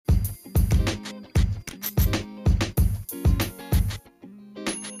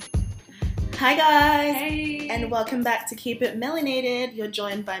Hi guys! Hey! And welcome back to Keep It Melanated. You're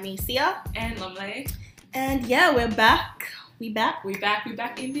joined by me, Sia. And Lumley. And yeah, we're back. We back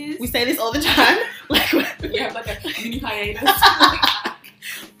in this. We say this all the time. We have like a mini hiatus.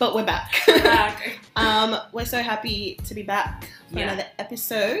 But we're back. We're back. We're so happy to be back for another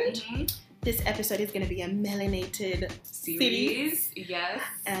episode. Mm-hmm. This episode is going to be a melanated series. Yes.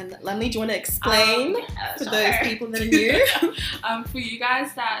 And Lumley, do you want to explain for those people that are new? For you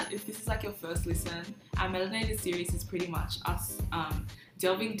guys that, if this is like your first listen, our melanated series is pretty much us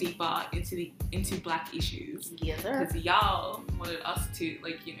delving deeper into black issues. Yes, sir. Because y'all wanted us to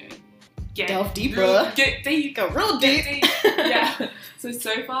delve deeper. Get deep. Go real deep. Yeah. So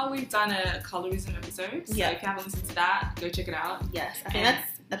far we've done a colorism episode. So if you haven't listened to that, go check it out. Yes. I think that's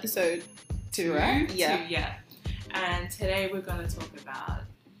episode 2, right? Yeah. And today we're going to talk about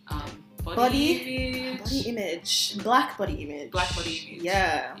body image. Black body image.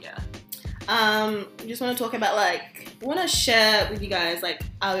 Yeah. We just want to talk about we want to share with you guys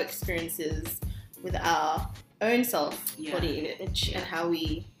our experiences with our own self body image and how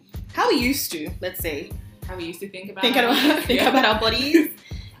we used to, let's say, how we used to think about our bodies.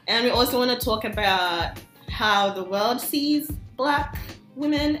 And we also want to talk about how the world sees black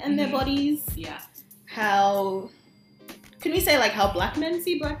women and their bodies. Yeah. How can we say how black men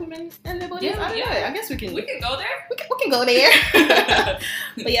see black women and their bodies? I don't know. I guess we can go there. We can go there.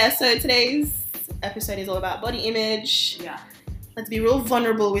 But yeah, so today's episode is all about body image. Yeah. Let's be real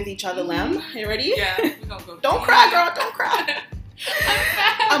vulnerable with each other, Lam. Are you ready? Yeah. We're gonna go. Don't cry, girl. Don't cry.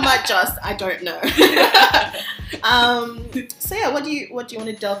 I don't know. So yeah, what do you want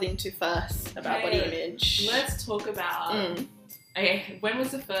to delve into first about body image? Let's talk about okay, when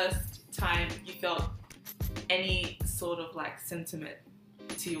was the first time you felt any sort of sentiment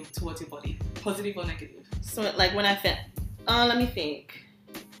towards your body, positive or negative? So when I felt let me think.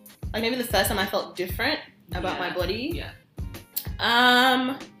 Maybe the first time I felt different about my body. Yeah.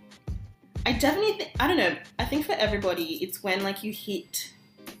 I definitely think, I don't know, I think for everybody it's when you hit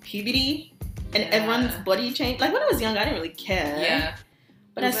puberty and everyone's body change. When I was young I didn't really care. Yeah.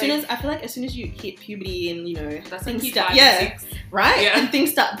 But I feel as soon as you hit puberty and that's things start, right? Yeah. And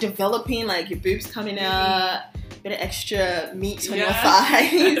things start developing, your boobs coming out, bit of extra meat on your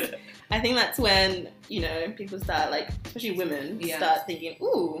thighs. I think that's when, people start especially women start thinking,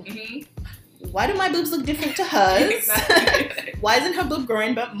 ooh, why do my boobs look different to hers? Exactly. Why isn't her boob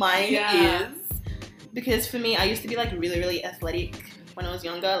growing but mine is? Because for me, I used to be really, really athletic when I was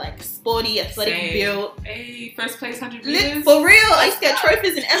younger, sporty, athletic build. Hey, first place 100 meters. For real, I used to get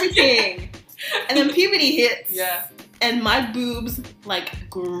trophies and everything. And then puberty hits. Yeah. And my boobs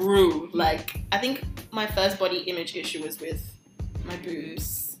grew. I think my first body image issue was with my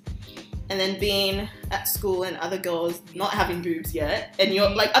boobs. And then being at school and other girls not having boobs yet, and you're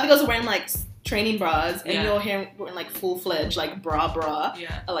other girls are wearing training bras, and you're here wearing full-fledged bra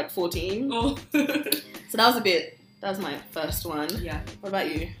at 14. Oh. So that was my first one. Yeah. What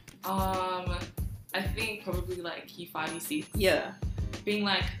about you? I think probably E5, E6. Yeah. Being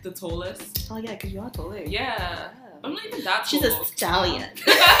the tallest. Oh yeah, because you are taller. Yeah. I'm not even that tall. She's a stallion.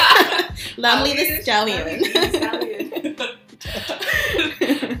 Lamley the stallion.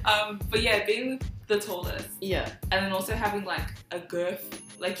 But yeah, being the tallest. Yeah. And then also having a girth.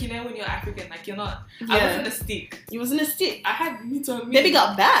 When you're African, you're not. Yeah. I wasn't a stick. You wasn't a stick. I had meat on me. Baby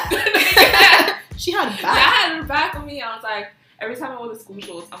got back. She had back. Yeah, I had her back on me. I was every time I wore the school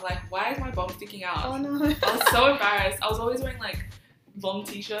shorts, I'm why is my bum sticking out? Oh no. I was so embarrassed. I was always wearing long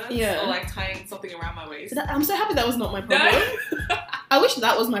t-shirts or tying something around my waist. I'm so happy that was not my problem. No. I wish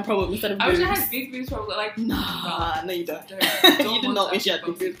that was my problem instead of boobs. I wish I had big boobs probably. Nah, no you don't. You did not wish you had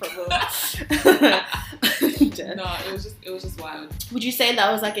big boobs problem. No, it was just wild. Would you say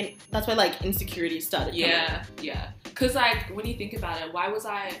that was that's where insecurity started? Yeah. Because when you think about it, why was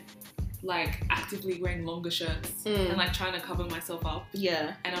I actively wearing longer shirts and trying to cover myself up?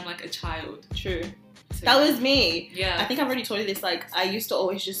 Yeah. And I'm a child. True. So, that was me. Yeah. I think I've already told you this. I used to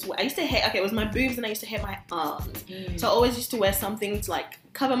always hate, it was my boobs and I used to hate my arms. So I always used to wear something to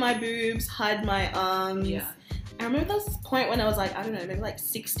cover my boobs, hide my arms. Yeah. I remember there was this point when I was I don't know, maybe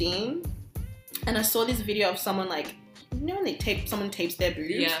 16. And I saw this video of someone when someone tapes their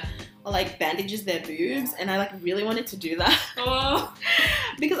boobs. Yeah. Or bandages their boobs. And I really wanted to do that. Oh.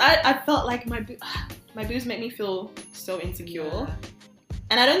 Because I felt my boobs make me feel so insecure. Yeah.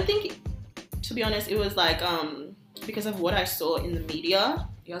 And I don't think, to be honest, it was because of what I saw in the media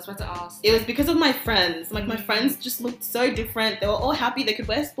Yeah, I was about to ask. It was because of my friends. Like, my Mm. friends just looked so different. They were all happy. They could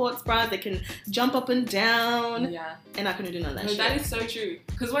wear sports bras. They can jump up and down. Yeah. And I couldn't do none of that No, shit. that is so true.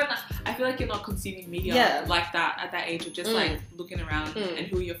 Because when I feel like you're not consuming media Yeah. like that at that age, or just Mm. like looking around Mm. and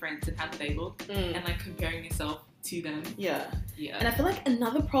who are your friends and how do they look, Mm. and like comparing yourself to them. Yeah. Yeah. And I feel like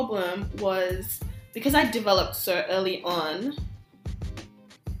another problem was because I developed so early on,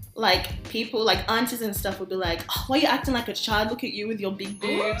 like, people, like, aunties and stuff would be like, oh, why are you acting like a child? Look at you with your big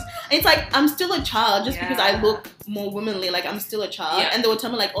boobs. And it's like, I'm still a child just because I Yeah. look more womanly. Like, I'm still a child. Yeah. And they would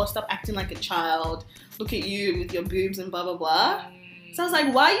tell me, like, oh, stop acting like a child. Look at you with your boobs and blah, blah, blah. So I was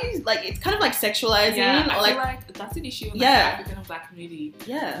like, why are you, like, it's kind of like sexualizing. Yeah, or I like, feel like that's an issue in like, Yeah. the African and Black community,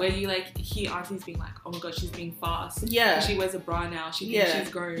 yeah. where you like hear aunties being like, "Oh my god, she's being fast. Yeah. She wears a bra now. She thinks Yeah. she's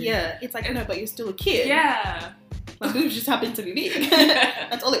grown." Yeah. It's like, no, but you're still a kid. Yeah. My boobs just happened to be big.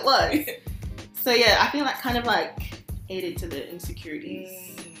 That's all it was. So yeah, I think that kind of like aided to the insecurities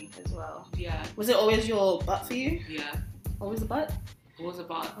as well. Yeah. Was it always your butt for you? Yeah. Always the butt? Always a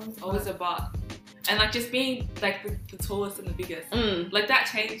butt. Always a Always a butt. And like just being like the tallest and the biggest. Mm. Like that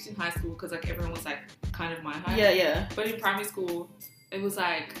changed in high school because like everyone was like kind of my height. Yeah, yeah. But in primary school, it was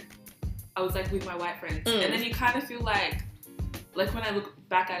like I was like with my white friends, Mm. and then you kind of feel like when I look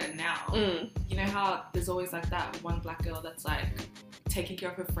back at it now, Mm. you know how there's always like that one black girl that's like taking care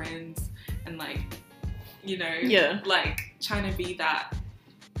of her friends and like, you know, Yeah. like trying to be that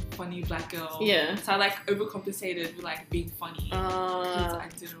funny black girl. Yeah. So I like overcompensated with like being funny because I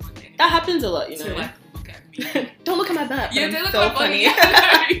didn't want anyone That happens a lot, you to know. like look at me. Don't look at my butt. Yeah, I'm they look so at my funny.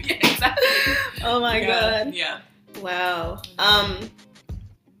 funny. Yeah, exactly. Oh my Yeah. god. Yeah. Wow.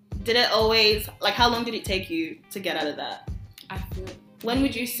 Did it always, like, how long did it take you to get out of that? I feel. When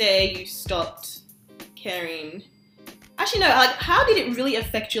would you say you stopped caring? Actually, no. Like, how did it really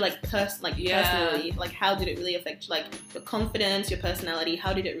affect you, like, Yeah. personally? Like, how did it really affect you, like, your confidence, your personality?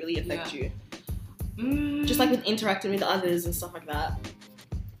 How did it really affect you? Just like with interacting with others and stuff like that.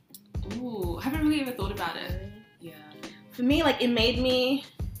 Ooh, I haven't really ever thought about it. Yeah. For me, like, it made me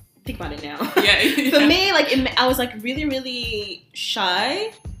think about it now. Yeah. For me, like, I was like really, really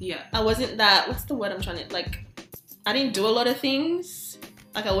shy. Yeah. I wasn't that. What's the word I'm trying to like? I didn't do a lot of things.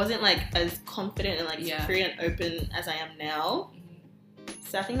 Like, I wasn't like as confident and like Yeah. free and open as I am now.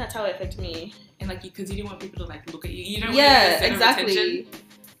 So I think that's how it affected me. And like, because you didn't want people to like look at you. You don't Yeah, want to exactly. attention.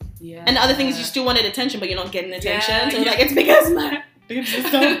 Yeah. And the other thing is you still wanted attention, but you're not getting attention. Yeah, so yeah. like, it's because my boobs are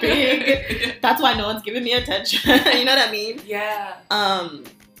so big. That's why no one's giving me attention. You know what I mean? Yeah.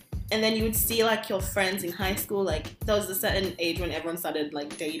 And then you would see like your friends in high school, like there was a certain age when everyone started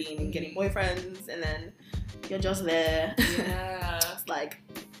like dating and getting boyfriends, and then you're just there. Yeah. It's like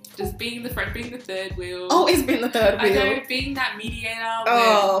Just being the friend, being the third wheel. always been the third I wheel. know, being that mediator.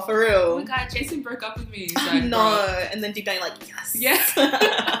 Oh, for Oh real. my god, Jason broke up with me. It's I like, know. bro. And then deep down you're like, yes. Yes.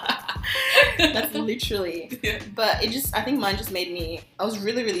 That's literally. Yeah. But it just, I think mine just made me, I was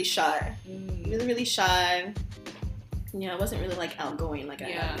really, really shy. Really, really shy. Yeah, I wasn't really like outgoing like I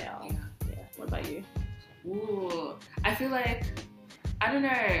am now. Yeah. Yeah. What about you? Ooh, I feel like, I don't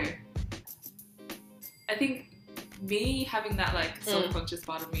know. I think me having that like self-conscious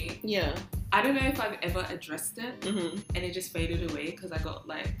part of me, Yeah. I don't know if I've ever addressed it, Mm-hmm. and it just faded away because I got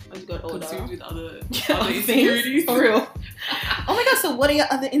like I just got older. consumed with other Other insecurities. For real. Oh my god, so what are your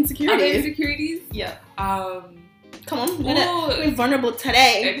other Other insecurities? insecurities? Yeah. Um, Come on, Ooh. we're vulnerable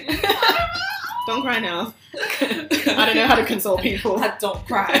today. Don't cry now. I don't know how to console people. Don't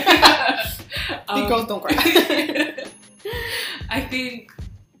cry. Big girls don't cry. I think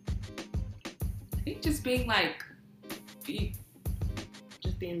just being like big.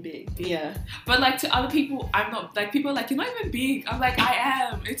 Just being big. Yeah. But like to other people, I'm not like people are like, you're not even big. I'm like, I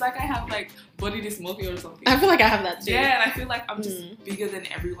am. It's like I have like body dysmorphia or something. I feel like I have that too. Yeah, and I feel like I'm just bigger than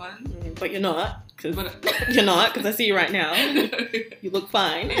everyone. But you're not. But You're not, because I see you right now. You look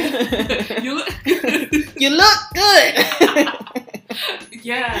fine. you look You look good.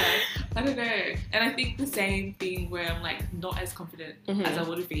 yeah, I don't know. And I think the same thing where I'm like not as confident as I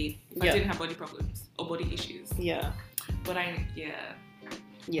would be if I didn't have body problems or body issues. Yeah. But Yeah.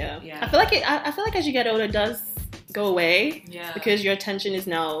 Yeah. I feel like I feel like as you get older, it does go away yeah. because your attention is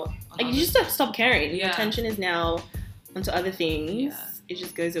now like you just stop caring. Your attention is now onto other things. Yeah. It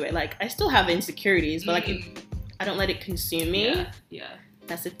just goes away. Like I still have insecurities, but like I don't let it consume me. Yeah.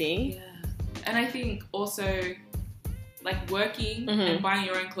 That's the thing. Yeah. And I think also like working and buying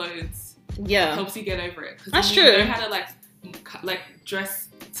your own clothes helps you get over it. That's you true. know how to like dress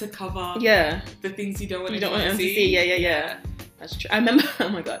to cover the things you don't want to see. Yeah. That's true. I remember, oh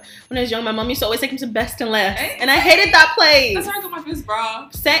my god, when I was young, my mom used to always take me to Best and Less, and I hated that place. That's where I got my first bra.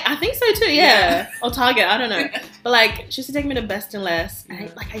 I think so too, yeah. Or Target, I don't know. But like, she used to take me to Best and Less, and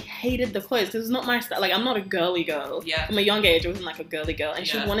Yeah. I hated the clothes because it's not my style. Like, I'm not a girly girl. Yeah. From a young age, I wasn't like a girly girl, and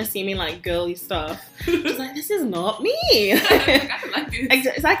she'd Yeah. want to see me in, like, girly stuff. She's like, this is not me. I don't like this.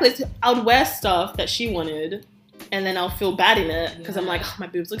 Exactly. I would wear stuff that she wanted, and then I'll feel bad in it because I'm Yeah. like, oh, my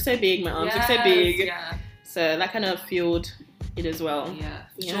boobs look so big, my arms look so big. Yeah. So that kind of fueled it as well. Yeah,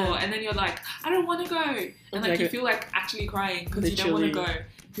 for Yeah. sure. And then you're like, I don't want to go. And like Exactly. you feel like actually crying because you don't want to go. Literally.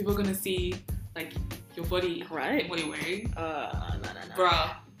 People are going to see like your body Right. and what you're wearing. No.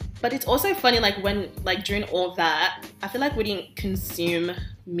 Bruh. But it's also funny, like, when, like, during all that, I feel like we didn't consume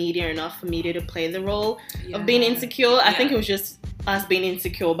media enough for media to play the role of being insecure. I think it was just us being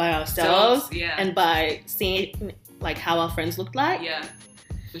insecure by ourselves Yeah. and by seeing, like, how our friends looked like. Yeah.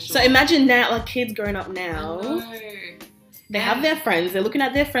 For sure. So imagine now, like, kids growing up I now, know. they have their friends, they're looking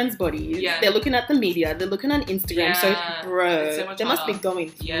at their friends' bodies, Yeah. they're looking at the media, they're looking on Instagram. Yeah. So, bro, It's so much they must be harder.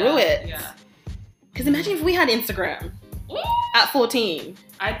 going Yeah. through it. Yeah. Because imagine if we had Instagram Ooh. at 14.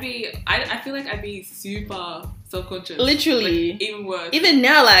 I feel like I'd be super self-conscious. Literally. Like, even worse. Even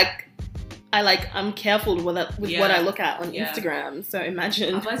now, like, I'm careful with what Yeah. I look at on Yeah. Instagram. So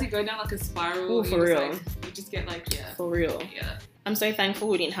imagine, Otherwise you go down like a spiral. Ooh, for you just, real. like, you just get like, yeah. for real. Yeah. I'm so thankful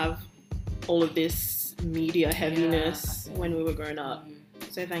we didn't have all of this media heaviness Yeah. when we were growing up.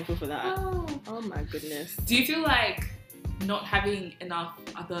 So thankful for that. Oh. Oh my goodness. Do you feel like not having enough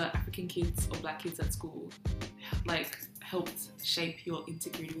other African kids or black kids at school like helped shape your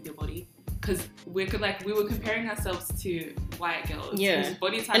insecurity with your body? Because we were comparing ourselves to white girls. Yeah. whose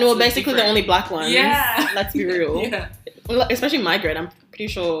body types And we were look basically the different. only black ones. Yeah. Let's be real. Yeah. Well, especially in my grade, I'm pretty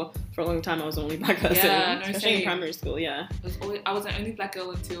sure for a long time I was the only black person. Yeah, no, especially in same. primary school, yeah. I was the only black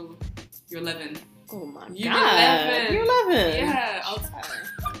girl until you're 11. Oh my You're god. 11. You're 11. Yeah. I was,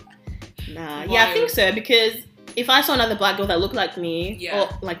 Nah, yeah, I think so, because if I saw another black girl that looked like me, Yeah. or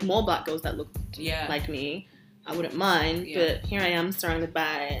like more black girls that looked yeah. like me, I wouldn't mind. Yeah. But here I am surrounded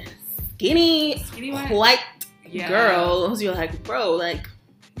by skinny, Skinny white. white Yeah. girls. You're like, bro, like,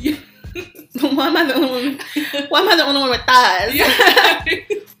 Yeah. why am I the only one? Why am I the only one with thighs? Yeah.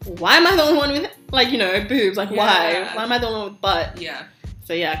 Why am I the only one with, like, you know, boobs? Like, why? Yeah. Why am I the only one with butt? Yeah.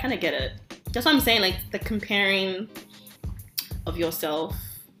 So yeah, I kind of get it. That's what I'm saying. Like the comparing of yourself,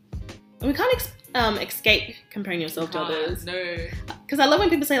 and we can't escape comparing yourself to others. No. Because I love when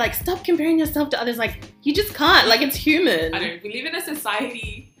people say like, stop comparing yourself to others. Like you just can't. Like it's human. I don't. We live in a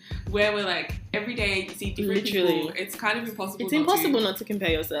society where we're like every day you see different Literally. people. It's kind of impossible. It's impossible not to compare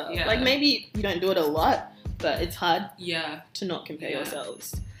yourself. Yeah. Like maybe you don't do it a lot, but it's hard Yeah. to not compare Yeah.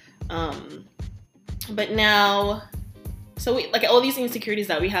 yourselves. But now, so we, like all these insecurities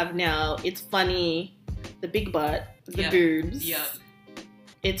that we have now, it's funny, the big butt, the Yeah. boobs. Yeah.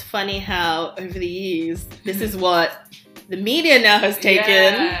 It's funny how over the years, this is what the media now has taken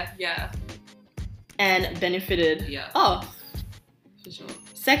Yeah. and benefited Yeah. off, For sure.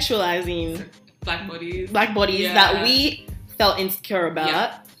 sexualizing Black bodies. black bodies Yeah. that we felt insecure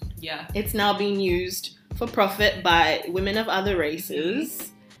about. Yeah. It's now being used for profit by women of other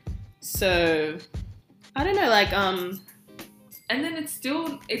races. So, I don't know, like, And then it's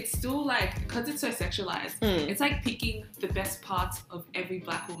still like, because it's so sexualized, it's like picking the best parts of every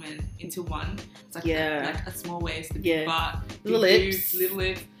black woman into one. It's like, like a small waist, a big Yeah. butt, big Little boobs, lips. little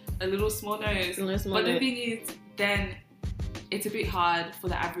lips, a little small nose. But the thing is, then it's a bit hard for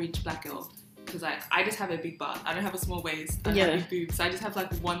the average black girl. Because like, I just have a big butt. I don't have a small waist. I don't have big boobs. So I just have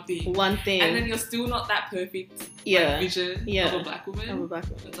like one thing. One thing. And then you're still not that perfect like, vision of a black woman. Of a black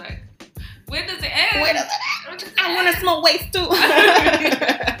woman. It's like, where does it end? Where does it end? I want a small waist too.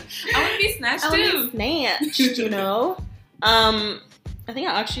 I want to be snatched I want to too. be snatched, you know? I think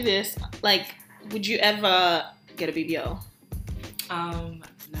I asked you this. Like, would you ever get a BBL?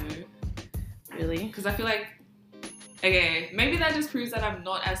 No. Really? Because I feel like, okay, maybe that just proves that I'm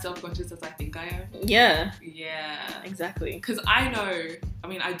not as self-conscious as I think I am. Yeah. Yeah. Exactly. Because I don't know.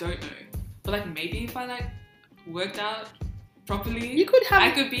 But like, maybe if I like worked out properly, You could have.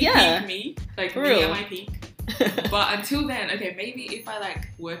 I could be peak me. Like, For me real. at my peak. But until then, okay, maybe if I like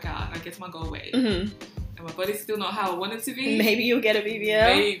work out and I get to my goal weight Mhm. and my body's still not how I want it to be, Maybe you'll get a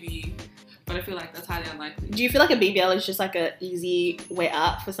BBL. maybe. But I feel like that's highly unlikely. Do you feel like a BBL is just like an easy way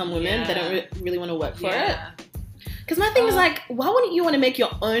out for some women that don't really want to work for it? Yeah. Because my thing is like, why wouldn't you want to make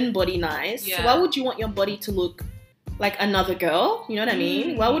your own body nice? Yeah. Why would you want your body to look like another girl? You know what I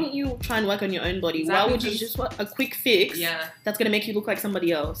mean? Why wouldn't you try and work on your own body? Exactly, Why would you just want a quick fix Yeah. that's going to make you look like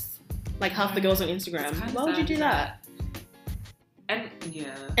somebody else? Like half the girls on Instagram. It's kinda Why would you sad, do isn't that? And yeah.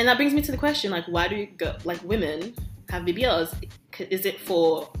 And that brings me to the question, like, why do like women have BBLs? Is it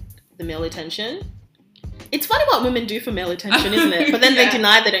for the male attention? It's funny what women do for male attention, isn't it? But then they Yeah.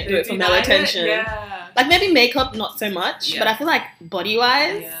 deny they don't do They it for male deny it, attention. Yeah. Like maybe makeup, not so much, but I feel like body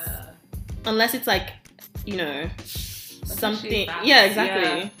wise, unless it's like, you know, That's something. actually Yeah,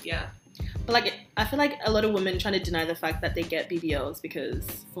 exactly. Yeah. But like, I feel like a lot of women trying to deny the fact that they get BBLs because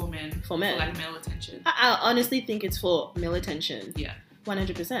For men. For men. For like male attention. I honestly think it's for male attention. Yeah.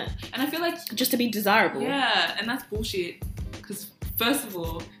 100%. And I feel like Just to be desirable. yeah, and that's bullshit. Because first of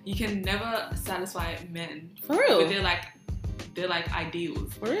all, you can never satisfy men. For real. But they're like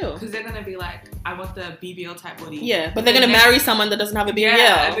ideals. For real. Because they're gonna be like, I want the BBL type body. Yeah, but they're gonna marry someone that doesn't have a BBL.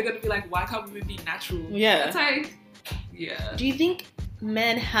 Yeah, and they're gonna be like, why can't women be natural? Yeah. It's like, yeah. Do you think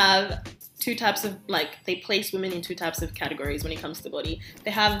men have two types of, like, they place women in two types of categories when it comes to body?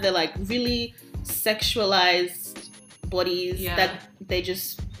 They have the like really sexualized bodies that they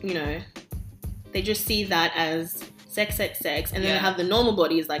just, you know, they just see that as sex, and then they have the normal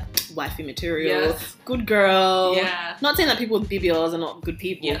bodies like wifey material, good girl. Yeah. Not saying that people with BBLs are not good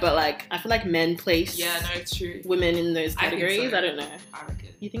people, but like I feel like men place it's true. women in those categories. I think so. I don't know. I reckon.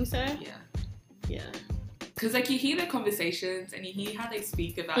 You think so? Yeah. Yeah. Because like you hear their conversations and you hear how they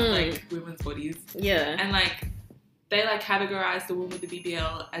speak about like women's bodies. Yeah. And like they like categorize the woman with the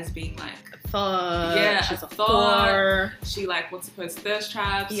BBL as being like thought. Yeah, she's a thought. whore. She like wants to post thirst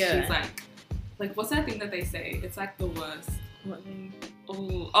traps. Yeah. She's like what's that thing that they say? It's like the worst. What thing?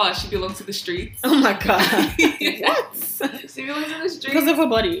 Oh, she belongs to the streets. Oh my god. What? She belongs to the streets. Because of her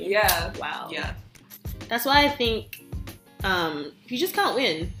body. Yeah. Wow. Yeah. That's why I think you just can't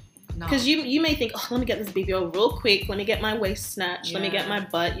win. No. Because you may think, oh, let me get this BBL real quick. Let me get my waist snatched. Let me get my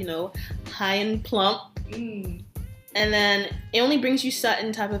butt, you know, high and plump. Mm. And then it only brings you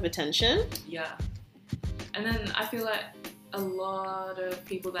certain type of attention. Yeah. And then I feel like a lot of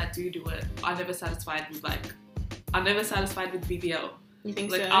people that do it are never satisfied with BBL. You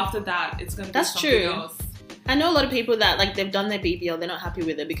think like so? after that, it's gonna be That's something true. else. I know a lot of people that like they've done their BBL, they're not happy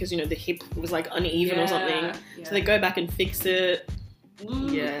with it because, you know, the hip was like uneven or something. Yeah. So they go back and fix it.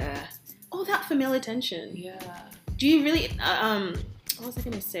 Mm. Yeah. All that for male attention. Yeah. Do you really what was I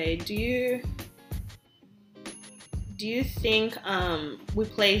gonna say? Do you think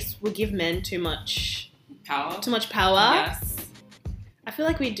we give men too much Power. Yes. I feel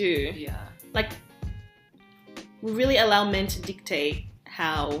like we do. Yeah. Like we really allow men to dictate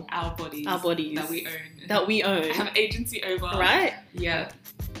how our bodies that we own have agency over. Right? Yeah.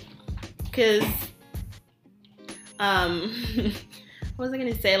 Because what was I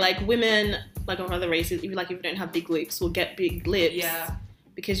gonna say? Like women, like of other races, if you don't have big lips, will get big lips. Yeah.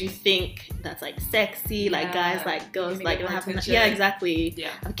 Because you think that's like sexy, like guys, like girls, like have exactly. Yeah.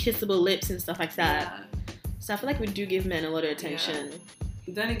 Have kissable lips and stuff like that. Yeah. So I feel like we do give men a lot of attention. Yeah.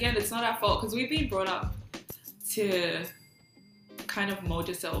 But then again, it's not our fault because we've been brought up to kind of mold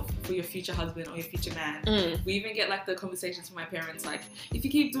yourself for your future husband or your future man. We even get like the conversations from my parents like, if you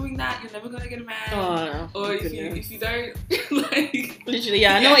keep doing that, you're never gonna get a man. Oh, or if you don't, like literally,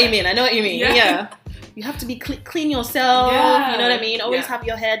 I know what you mean. Yeah. You have to be clean yourself. Yeah. You know what I mean? Always have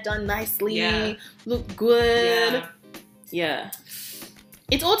your hair done nicely. Look good. Yeah.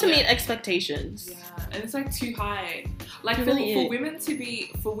 It's all to meet expectations. Yeah, and it's like too high. Like for women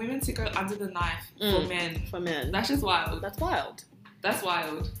to go under the knife for men. That's just wild. That's wild. That's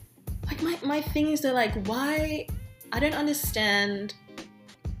wild. Like my thing is that like why I don't understand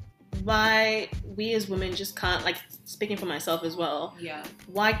why we as women just can't, like, speaking for myself as well. Yeah.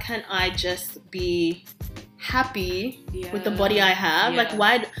 Why can't I just be happy with the body I have? Yeah. Like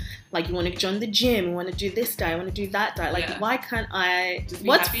why? Like you want to join the gym, you want to do this diet, you want to do that diet. Like why can't I?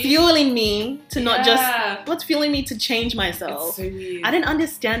 What's fueling me to not just? What's fueling me to change myself? It's so weird. I didn't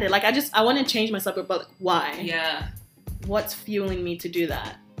understand it. Like I want to change myself, but like, why? Yeah. What's fueling me to do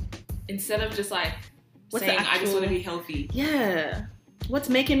that? Instead of just like saying I just want to be healthy. Yeah. What's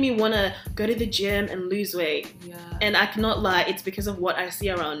making me want to go to the gym and lose weight? Yeah. And I cannot lie, it's because of what I see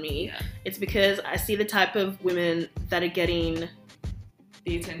around me. Yeah. It's because I see the type of women that are getting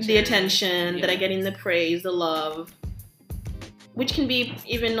the attention, that are getting the praise, the love, which can be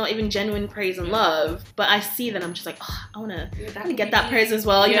not even genuine praise and love, but I see that I'm just like, oh, I want to get that praise as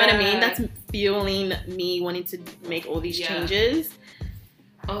well. You know what I mean? That's fueling me wanting to make all these changes.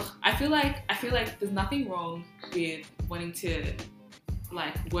 Oh, I feel like there's nothing wrong with wanting to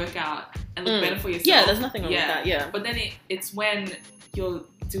like work out and look better for yourself. Yeah, there's nothing wrong with that. Yeah, but then it's when you're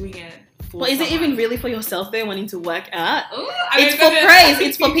doing it. Well, is it even really for yourself there wanting to work out? Ooh, it's for praise.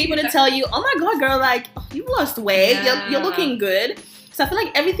 It's for people to tell you, oh my god, girl, like, oh, you've lost weight. Yeah. You're looking good. So I feel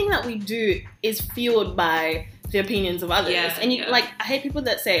like everything that we do is fueled by the opinions of others. Yeah, and like, I hate people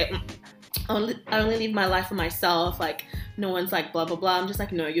that say, I only live my life for myself. Like, no one's like blah blah blah. I'm just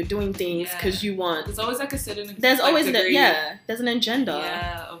like, no, you're doing things because you want. There's always like a certain. There's always there's an agenda.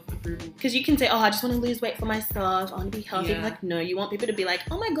 Yeah, of approval. Because you can say, oh, I just want to lose weight for myself. I want to be healthy. Yeah. Like, no, you want people to be like,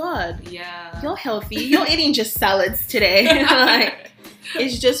 oh my God, Yeah. you're healthy. You're eating just salads today. Like,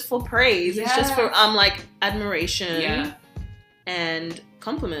 it's just for praise. It's just for, like, admiration. Yeah. And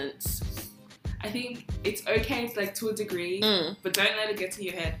compliments. I think it's okay, like, to a degree, but don't let it get to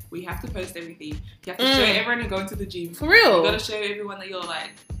your head. We have to post everything. You have to show everyone you're going to the gym. For real. You gotta show everyone that you're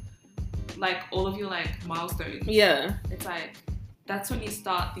like all of your like milestones. Yeah. It's like that's when you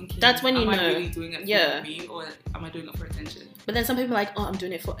start thinking. That's when you am know. I really doing it for me, or am I doing it for attention? But then some people are like, oh, I'm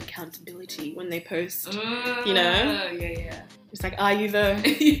doing it for accountability when they post. You know? Yeah. It's like, are you though?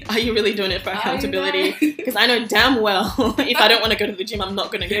 Are you really doing it for Are you accountability? Because I know damn well if I don't want to go to the gym, I'm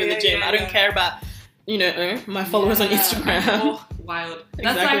not going to go to the gym. I don't care about, my followers on Instagram. Oh, wild.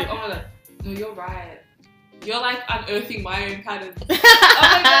 That's Exactly. like, oh my God. No, you're right. You're like unearthing my own patterns. Oh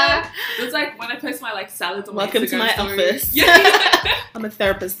my God. It's like when I post my like salads on Welcome my to Instagram my story. office. Yeah. I'm a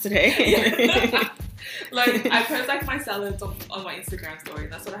therapist today. Like I post like my salads on my Instagram story.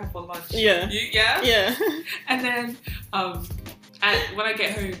 That's what I have for lunch. Yeah. Yeah. And then when I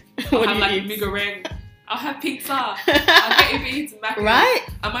get home, What I'll do have you like eat? mi goreng. I'll have pizza. I'll get Uber Eats and macaroni. Right?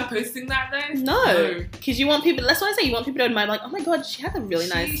 Am I posting that though? No. Because you want people, that's why I say you want people to admire, like, oh my God, she had a really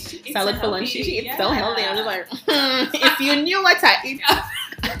nice She eats salad so for lunch. healthy. She eats Yeah. so healthy. I'm just like, if you knew what I ate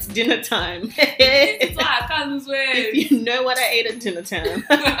at dinner time. This is why I can't lose weight. If you know what I ate at dinner time.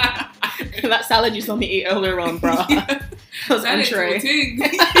 That salad you saw me eat earlier on, bro. That was That is entree. routine.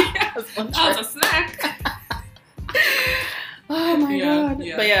 That was That entree. was a snack. Oh my God.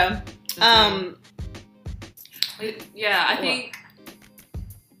 Yeah. But yeah. Yeah, I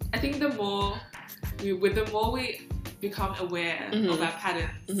think the more we become aware of our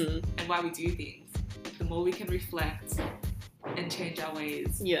patterns and why we do things, the more we can reflect and change our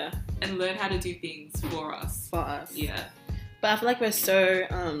ways Yeah. and learn how to do things for us. For us. Yeah. But I feel like we're so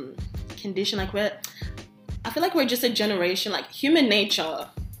conditioned. I feel like we're just a generation, like human nature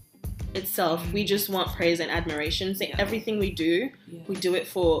itself. We just want praise and admiration. So everything we do, we do it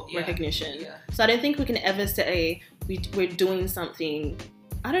for recognition. Yeah. So I don't think we can ever say we're doing something.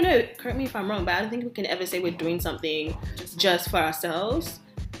 I don't know, correct me if I'm wrong, but I don't think we can ever say we're doing something just for ourselves.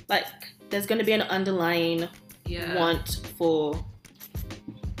 Like, there's going to be an underlying want for...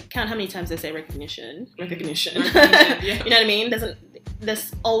 Count how many times they say recognition. Recognition. Yeah. You know what I mean?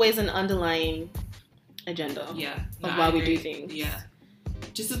 There's always an underlying agenda of why we do things. Yeah.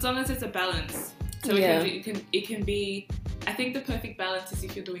 Just as long as it's a balance. So it can be... I think the perfect balance is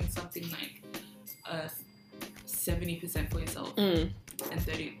if you're doing something like 70% for yourself and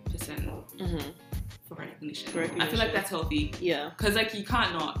 30% for recognition. I feel like that's healthy. Yeah. Because like you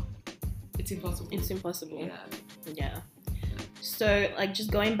can't not. It's impossible. It's impossible. Yeah. Yeah. So like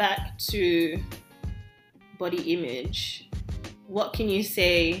just going back to body image, what can you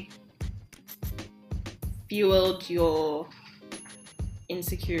say fueled your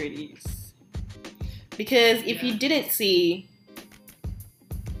insecurities? Because if you didn't see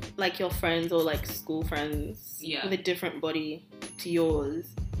like your friends or like school friends with a different body to yours,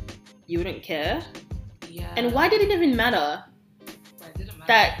 you wouldn't care. Yeah. And why did it even matter Why did it matter?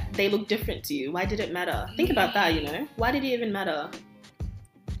 that they look different to you? Why did it matter? Think about that, Why did it even matter?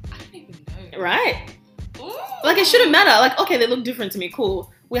 I don't even know. Right? Ooh. Like it shouldn't matter. Like, okay, they look different to me,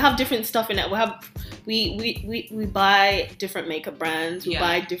 cool. We have different stuff in it. We buy different makeup brands. We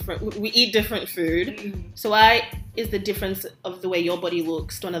buy different. We eat different food. So why is the difference of the way your body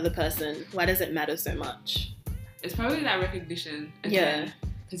looks to another person? Why does it matter so much? It's probably that recognition. Again,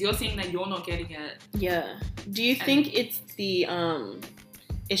 because you're saying that you're not getting it. Yeah. Do you think it's the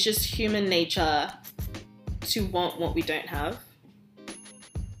it's just human nature to want what we don't have?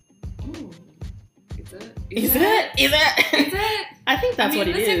 Ooh. Is it? I think that's what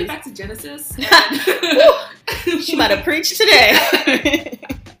it let's is. take it back to Genesis. She might have preached today.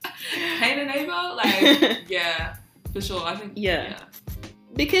 Hate a neighbor? Like, yeah, for sure. I think, yeah.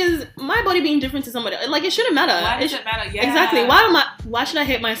 Because my body being different to somebody, like, it shouldn't matter. Why does it matter? Yeah. Exactly. Why should I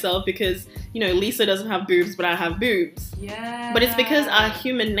hate myself because, Lisa doesn't have boobs, but I have boobs? Yeah. But it's because our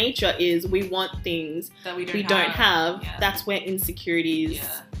human nature is we want things that we don't have. Yeah. That's where insecurities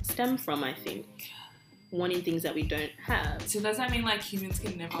stem from, I think. Wanting things that we don't have. So does that mean like humans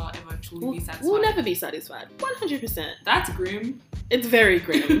can never ever truly be satisfied? We'll never be satisfied. 100%. That's grim. It's very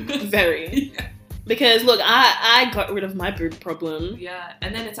grim. Very. Yeah. Because look, I got rid of my boob problem. Yeah,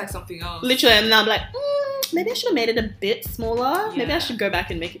 and then it's like something else. Literally, and now I'm like, maybe I should have made it a bit smaller. Yeah. Maybe I should go back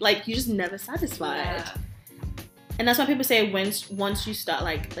and make it. Like, you're just never satisfied. Yeah. And that's why people say once you start,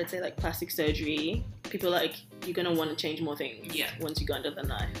 like, let's say, like, plastic surgery, people are like, you're going to want to change more things once you go under the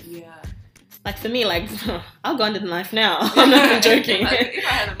knife. Yeah. Like for me, like I'll go under the knife now. I'm not even joking. Like,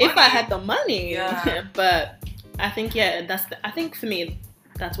 if I had the money. Yeah. But I think I think for me,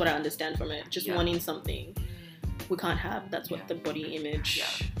 that's what I understand from it. Just wanting something we can't have. That's what the body image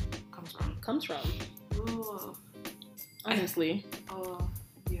comes from. Ooh. Honestly. Oh,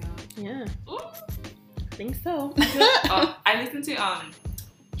 yeah. Yeah. Ooh. I think so. I listened to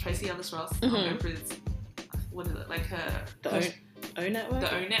Tracy Ellis Ross on Oprah's, what is it, like her... The O Network?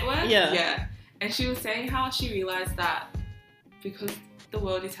 The O Network? Yeah. Yeah. And she was saying how she realised that because the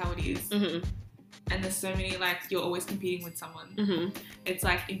world is how it is, and there's so many, like, you're always competing with someone, it's,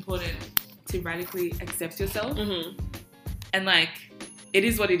 like, important to radically accept yourself. And, like, it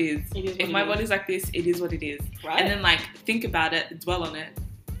is what it is. If my body's like this, it is what it is. Right. And then, like, think about it, dwell on it,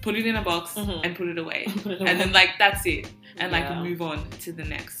 put it in a box and put it away. And then, like, that's it. And, like, move on to the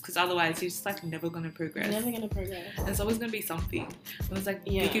next. Because otherwise, you're just, like, never going to progress. Never going to progress. And it's always going to be something. And it's, like,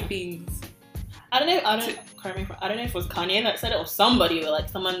 bigger things. I don't know if it was Kanye that said it or somebody, but, like,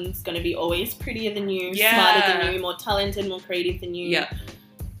 someone's going to be always prettier than you, smarter than you, more talented, more creative than you. Yeah.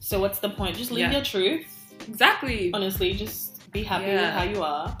 So what's the point? Just live your truth. Exactly. Honestly, just be happy with how you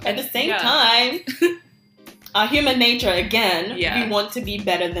are. At the same time, our human nature, again, we want to be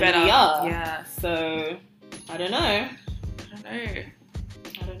better than we are. Yeah. So, I don't know.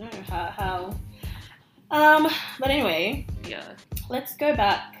 How. But anyway. Yeah. Let's go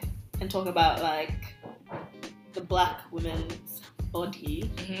back and talk about, like, the black woman's body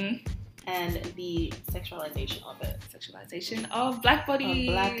and the sexualization of it. Sexualization of black bodies.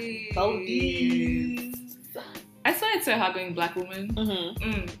 Black bodies. I find it so hard being black woman.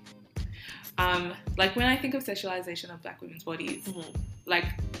 Like, when I think of sexualization of black women's bodies, like,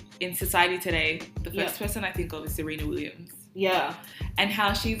 in society today, the first person I think of is Serena Williams. Yeah. And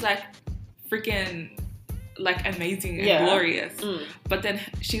how she's, like, freaking, like, amazing and glorious. But then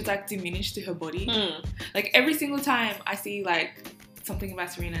she's, like, diminished to her body. Like, every single time I see, like, something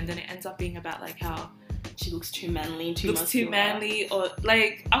about Serena, and then it ends up being about, like, how she looks too manly, too manly, or,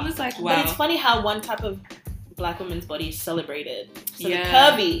 like, I'm just like, wow. But it's funny how one type of black woman's body is celebrated. So the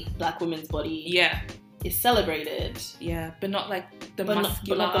curvy black woman's body is celebrated. Yeah, but not like the but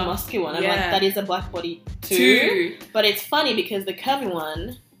muscular. Not the muscular one. I'm like, that is a black body too. But it's funny because the curvy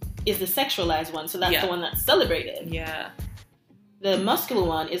one is the sexualized one, so that's the one that's celebrated. Yeah. The muscular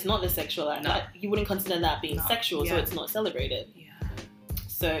one is not the sexualized. No. You wouldn't consider that being sexual, so it's not celebrated. Yeah.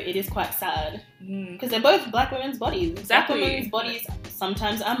 So it is quite sad because they're both black women's bodies. Exactly. Black women's bodies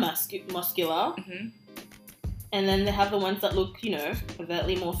sometimes are muscular. And then they have the ones that look, you know,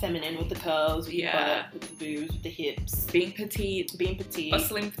 overtly more feminine with the curls, with the butt, with the boobs, with the hips. Being petite. Or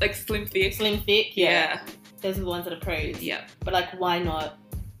slim thick. Slim thick, yeah. Those are the ones that are praised. Yeah. But, like, why not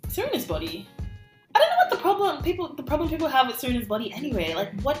Serena's body? I don't know what the problem people have with Serena's body anyway.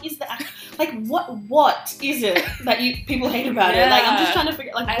 Like, what is what is it that people hate about it? Like, I'm just trying to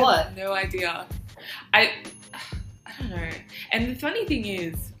figure, like, what? I have no idea. I don't know. And the funny thing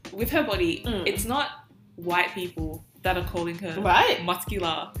is, with her body, it's not white people that are calling her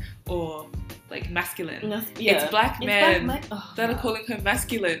muscular or, like, masculine. It's black men that are calling her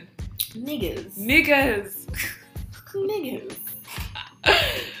masculine. Niggers.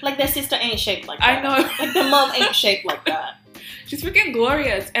 Like, their sister ain't shaped like that. I know. Like, their mom ain't shaped like that. She's freaking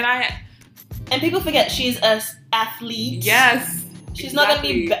glorious. And people forget she's an athlete. Yes. She's not going to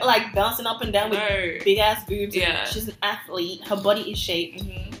be, like, bouncing up and down with big-ass boobs. Yeah. She's an athlete. Her body is shaped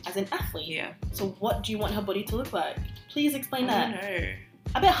as an athlete. Yeah. So what do you want her body to look like? Please explain that. I don't know.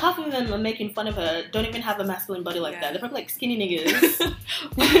 I bet half of them are making fun of her, don't even have a masculine body like that. They're probably, like, skinny niggas.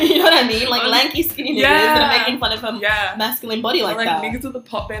 You know what I mean? Like, lanky, skinny niggas that are making fun of her masculine body like that. Like, niggas with a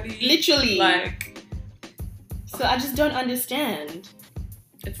pot belly. Literally. Like. So I just don't understand.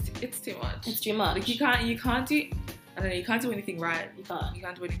 It's too much. It's too much. Like, you can't do... I don't know, you can't do anything right. You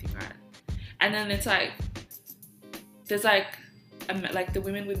can't do anything right. And then it's like, there's like the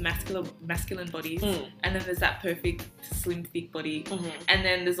women with masculine bodies, and then there's that perfect slim thick body, and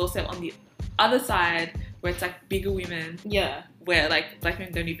then there's also on the other side where it's like bigger women, where like black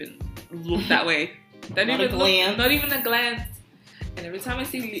men don't even look that way, not even a glance. And every time I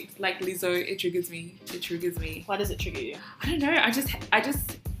see like Lizzo, it triggers me. Why does it trigger you? I don't know. I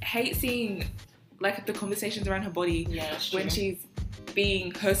just hate seeing like the conversations around her body when she's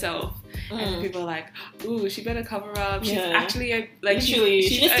being herself, and people are like, "Ooh, she better cover up." She's actually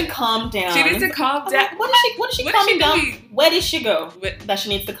she needs to calm down. She needs to calm down. Like, what is she calming down? Where did she go that she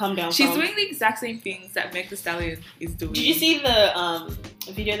needs to calm down? She's doing the exact same things that Meg Thee Stallion is doing. Did you see the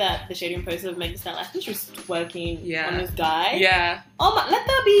video that the Shade Room posted of Meg Thee Stallion? I think she was twerking on this guy. Yeah. Oh my! Let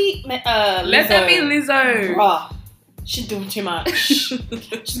that be Lizzo. Let that be Lizzo. Bruh. she's doing too much.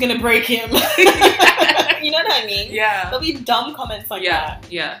 She's gonna break him. You know what I mean? Yeah. There'll be dumb comments like that.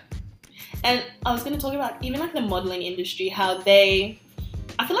 Yeah. And I was gonna talk about even like the modeling industry, how they,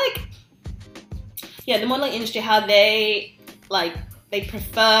 I feel like, yeah, the modeling industry, how they like they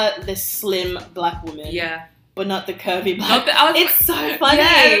prefer the slim black woman. Yeah. But not the curvy black. It's so funny.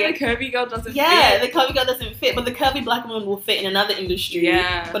 Yeah, the curvy girl doesn't fit. Yeah, the curvy girl doesn't fit, but the curvy black woman will fit in another industry.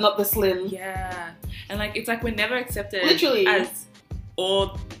 Yeah. But not the slim. Yeah. And like it's like we're never accepted Literally. as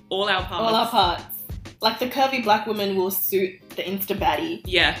all our parts. All our parts. Like the curvy black woman will suit the Insta baddie.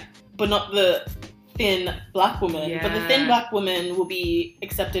 Yeah. But not the thin black woman. Yeah. But the thin black woman will be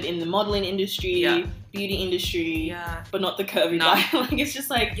accepted in the modeling industry, beauty industry, but not the curvy black. Like it's just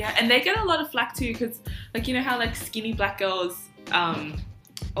like and they get a lot of flack too because like you know how like skinny black girls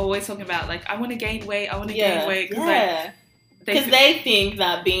always talking about like I want to gain weight, I want to gain weight because like they think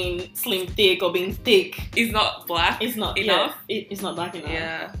that being slim thick or being thick is not black. It's not enough. It's not black enough.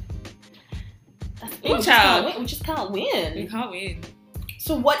 Yeah. We just can't win. We can't win.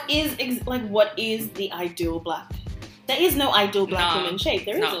 So what is the ideal black? There is no ideal black woman shape.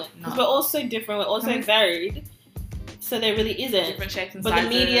 There isn't. Because we're all so different. We're all so varied. So there really isn't. Different shapes and sizes. But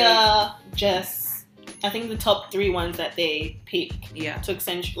the media just, I think the top 3 ones that they pick to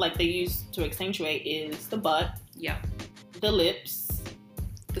accentuate, like they use to accentuate, is the butt. Yeah. The lips.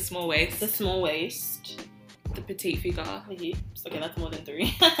 The small waist. The small waist. The petite figure. The hips. Okay, that's more than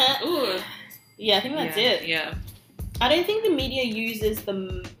 3. Ooh. Yeah, I think that's it. Yeah. I don't think the media uses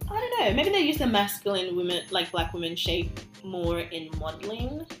the, I don't know, maybe they use the masculine women, like black women shape more in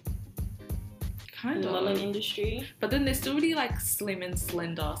modeling. Kind in of. the modeling industry. But then they're still really like slim and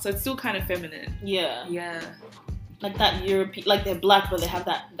slender, so it's still kind of feminine. Yeah. Yeah. Like that European, like they're black, but they have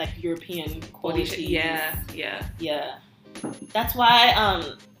that European quality. Yeah. That's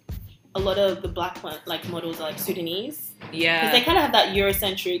why a lot of the black models are like Sudanese. Yeah. Because they kind of have that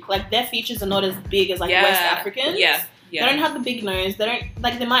Eurocentric, like their features are not as big as like West Africans. Yeah. They don't have the big nose. They don't,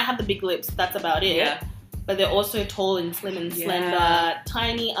 like they might have the big lips. That's about it. Yeah. But they're also tall and slim and slender,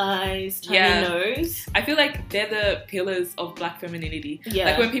 tiny eyes, tiny nose. I feel like they're the pillars of black femininity. Yeah.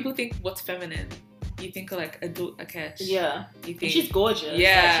 Like when people think what's feminine, you think of like a Kesh. Yeah. You think and she's gorgeous.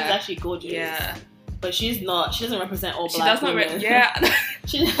 Yeah. Like, she's actually gorgeous. Yeah. But she's not. She doesn't represent all black women. Yeah.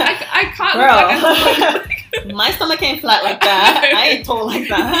 I can't. Girl, like my stomach ain't flat like that. I ain't tall like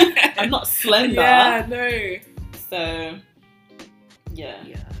that. I'm not slender. Yeah, no. So, yeah.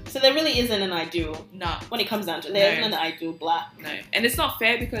 So there really isn't an ideal. No. When it comes down to it, there isn't an ideal black. No. And it's not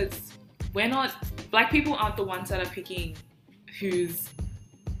fair because we're not, black people aren't the ones that are picking who's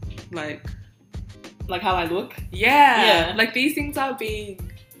like how I look. Yeah. Like these things are being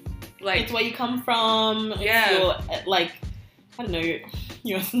like, it's where you come from. Yeah. Your, like, I don't know,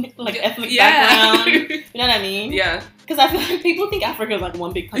 your like ethnic background. You know what I mean? Yeah. Because I feel like people think Africa is like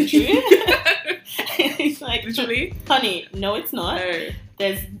one big country. It's like, literally, honey, no, it's not. No.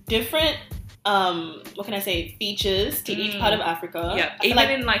 There's different, what can I say, features to each part of Africa. Yeah. Even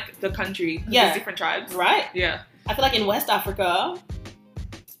in like the country, there's different tribes. Right. Yeah. I feel like in West Africa,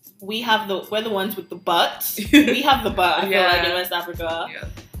 we're the ones with the butt. We have the butt. I feel like in West Africa.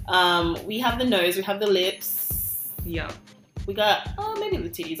 Yeah. We have the nose. We have the lips. Yeah. We got maybe the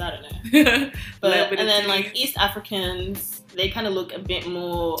titties. I don't know. But and then like East Africans, they kind of look a bit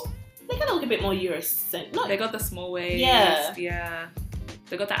more. They kind of look a bit more Eurocentric. They got the small waist. Yeah. Yeah.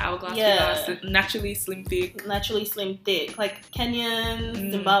 They got the hourglass figure, naturally slim thick. Naturally slim thick, like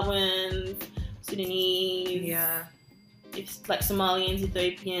Kenyans, Zimbabweans, Sudanese. Yeah. It's like Somalians,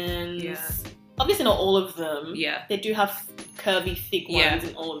 Ethiopians. Yeah. Obviously not all of them. Yeah. They do have curvy, thick ones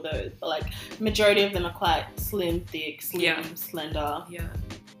in all of those. But like majority of them are quite slim, thick, slender. Yeah.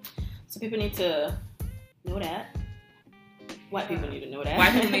 So people need to know that. White people need to know that.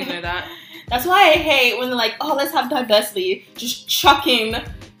 White people need to know that. That's why I hate when they're like, oh, let's have diversity. Just chucking,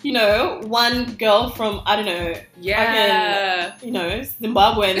 one girl from, I don't know. Yeah. Fucking,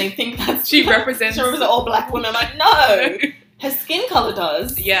 Zimbabwe, and they think that's... She represents all black women. I'm like, no. Her skin color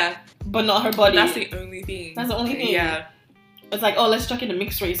does. Yeah. But not her body. That's the only thing. That's the only thing. Yeah. It's like, oh, let's chuck in a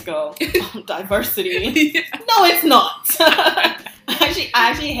mixed race girl. Diversity. No, it's not. I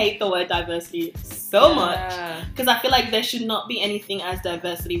actually hate the word diversity so much. Because I feel like there should not be anything as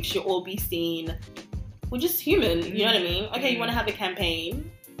diversity. We should all be seen. We're just human. You know what I mean? Okay, you want to have a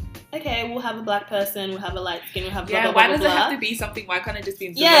campaign. Okay, we'll have a black person. We'll have a light skin. We'll have blah, blah, blah, why does blah, it have blah. to be something? Why can't it just be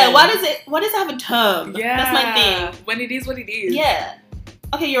in why does it have a term? Yeah. That's my thing. When it is what it is. Yeah.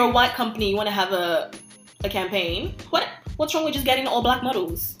 Okay, you're a white company. You want to have a campaign. What's wrong with just getting all black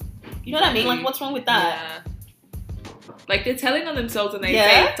models? You know what I mean? Like, what's wrong with that? Yeah. Like, they're telling on themselves when they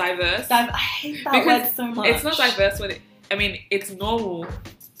Yeah. say diverse. I hate that Because word so much. It's not diverse when it's normal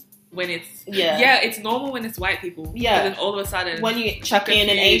when it's it's normal when it's white people. Yeah. But then all of a sudden When you chuck in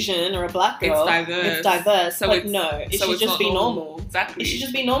an Asian or a black girl, it's diverse. So like, no, it should just be normal. Exactly. It should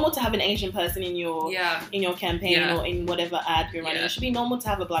just be normal to have an Asian person in your campaign or in whatever ad you're running. Yeah. It should be normal to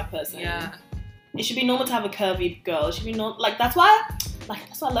have a black person. Yeah. It should be normal to have a curvy girl. It should be normal. Like that's why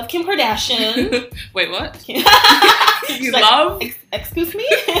I love Kim Kardashian. Wait, what? You You love excuse me,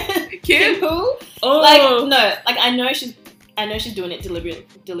 Kim? who? Oh, Like no, like I know she's doing it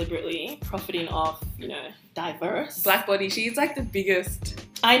deliberately, profiting off diverse black body. She's like the biggest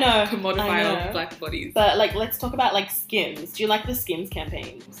I know commodifier of black bodies. But like, let's talk about like Skims. Do you like the Skims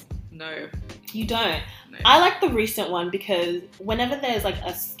campaigns? No. You don't. No. I like the recent one because whenever there's like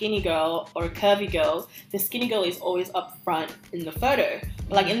a skinny girl or a curvy girl, the skinny girl is always up front in the photo.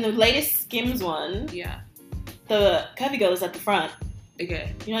 But like in the latest Skims one, Yeah. the curvy girl is at the front.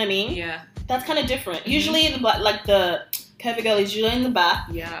 Okay. You know what I mean? Yeah. That's kind of different. Mhm. Usually the curvy girl is usually in the back,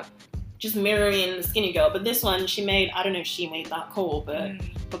 Yeah. just mirroring the skinny girl. But this one, I don't know if she made that call, but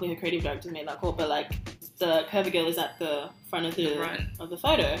probably her creative director made that call. But like the curvy girl is at the front of the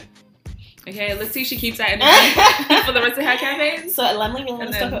photo. Okay, let's see if she keeps that energy for the rest of her campaigns. So Lemley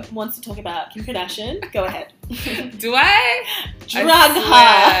wants to talk about Kim Kardashian. Go ahead. Do I? Drag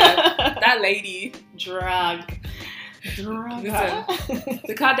I her. That lady. Drag her.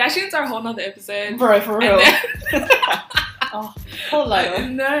 The Kardashians are a whole nother episode. Bro, for real. Then, Oh, hello.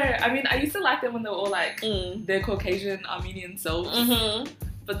 no, I mean, I used to like them when they were all like Mm. their Caucasian Armenian selves. Mm-hmm.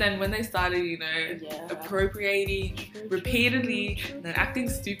 But then when they started, appropriating repeatedly and then acting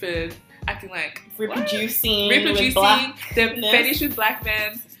stupid, acting like Reproducing reproducing with their fetish with black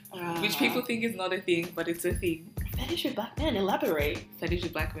men, which Uh, people think is not a thing, but it's a thing. fetish with black men. Elaborate. Fetish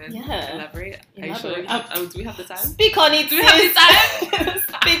with black men. Yeah. Elaborate. Are you Elaborate. sure? Do we have the time? Speak on it. Do we have the time?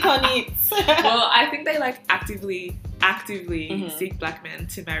 Speak on it. Well, I think they like actively Mhm. seek black men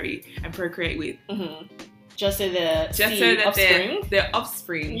to marry and procreate with, Mm-hmm. Just so that that their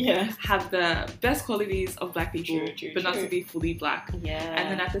offspring Yeah. have the best qualities of black people, True, but not true. to be fully black. Yeah. And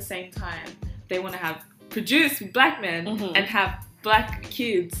then at the same time, they want to produce black men Mhm. and have black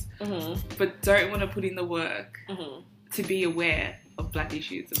kids, Mm-hmm. but don't want to put in the work Mm-hmm. to be aware of black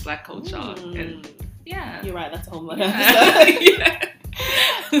issues and black culture. And yeah. You're right. That's a whole other Yeah. episode.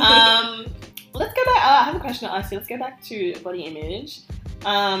 Yeah. Let's go back. I have a question to ask you. Let's go back to body image.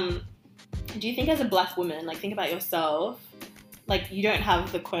 Do you think as a black woman, like think about yourself, like you don't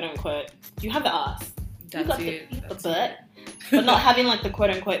have the quote unquote, you have the ass, That's got it. the That's butt, it. but not having like the quote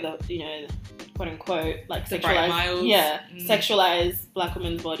unquote, quote unquote, like The bright sexualized, miles. sexualized black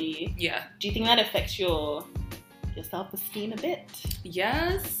woman's body. Yeah. Do you think that affects your self-esteem a bit?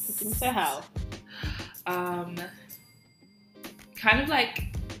 Yes. You think so? How? Kind of like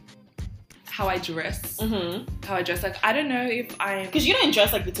how I dress. Mm-hmm. How I dress. Like, I don't know if I'm. Because you don't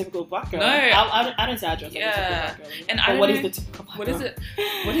dress like the typical black girl. No. I don't say I dress like Yeah. the typical black girl. And But I don't what know- is the typical black What girl? is it?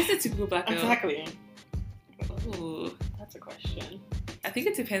 What is the typical black girl? Exactly. Ooh, That's a question. I think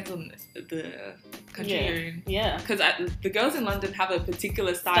it depends on the country Yeah. you're in. Yeah, Because the girls in London have a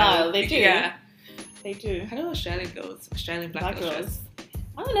particular Style, they do. Yeah. they do. How do Australian black girls dress?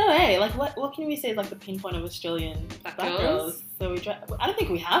 I don't know, hey. Like, what can we say is like the pinpoint of Australian Black black girls? girls? So I don't think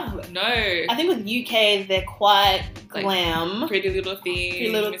we have. No. I think with UK, they're quite Like, glam. Pretty Little Thing. Pretty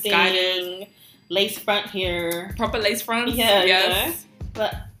little Misguided. thing. Lace front here. Proper lace fronts. Yeah, Yes.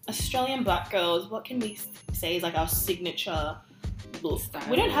 But Australian black girls, what can we say is like our signature look? Style.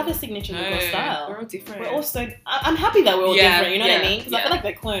 We don't have a signature look or No, style. we're all different. We're all so. I'm happy that we're all Yeah, different. You know what I yeah, mean? Because I yeah. feel like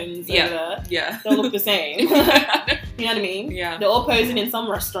they're clones. Yeah. Over there. Yeah. They all look the same. You know what I mean? Yeah. They're all posing in some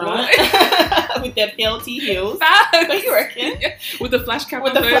restaurant with their PLT heels. Facts. What do you reckon? Yeah. With the flash camera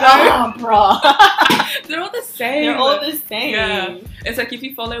With the photo. oh, bro. They're all the same. They're all the same. Yeah. It's like if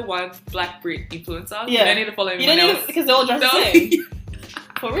you follow one black Brit influencer, you Yeah. don't need to follow You anyone don't need else. to, because they're all dressed the No. same.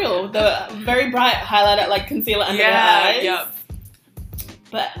 For real. The very bright highlighter, like concealer under their eyes. Yeah.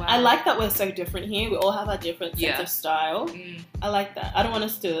 But Wow. I like that we're so different here. We all have our different sense Yeah. of style. Mm, I like that. I don't want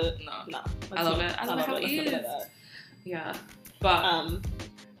us to. no. No. I love it. I love how it Let's not is. do that. Yeah. But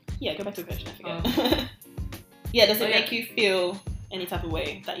Yeah, go back to the question. I forget. Yeah, does it make you feel any type of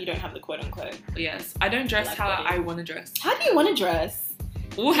way that you don't have the quote unquote? yes, I don't dress Black how body. I want to dress. How do you want to dress?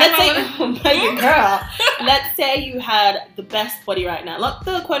 Ooh, Let's how say, do I wanna- but you girl. Let's say you had the best body right now, not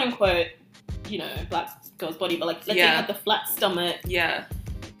the quote unquote, black girl's body, but like let's say you Yeah. had the flat stomach. Yeah.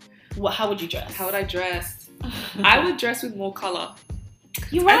 How would you dress? How would I dress? I would dress with more color.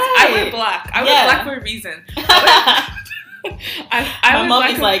 You're right. I wear black. I wear Yeah. black for a reason. I My was mom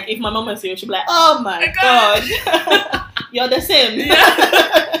is like, if my mom was here, she'd be like, oh my god, you're the same.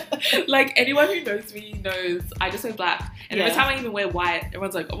 Yeah. Like anyone who knows me knows I just wear black, and Yeah. every time I even wear white,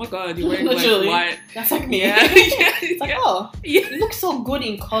 everyone's like, "Oh my god, you're wearing Literally. like white." That's like me. Yeah, It's like, yeah. oh, Yeah. you look so good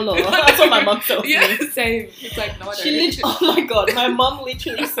in color. That's what my mom tells Yeah, me. same. It's like no, I don't. Oh my god, my mom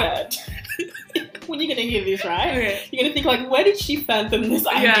literally said, when you're gonna hear this, right? Okay. You're gonna think like, where did she fathom this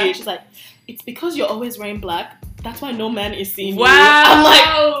idea? Yeah. She's like, it's because you're always wearing black. That's why no man is seeing Wow. you. I'm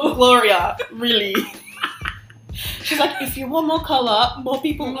like, Gloria, really? She's like, if you want more color, more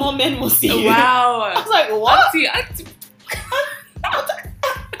men will see you. Wow. I was like, what? Auntie. I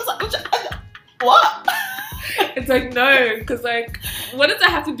was like, what? It's like no, because like, what does that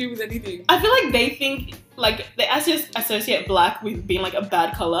have to do with anything? I feel like they think like they associate black with being like a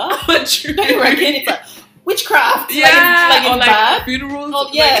bad color. But true. They reckon it's like witchcraft. Yeah, like or it's like bad. funerals. Oh,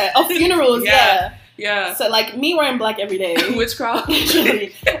 yeah, or funerals. Yeah. Yeah. Yeah. So like me wearing black every day. Witchcraft.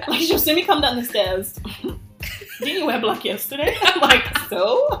 Literally, like she'll see me come down the stairs. Didn't you wear black yesterday? I'm like,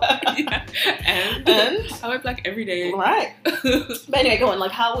 so? Yeah. And I wear black every day. Right. But anyway, go on.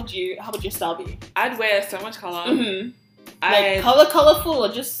 Like, how would your style be? I'd wear so much color. Mm-hmm. I Like colorful, or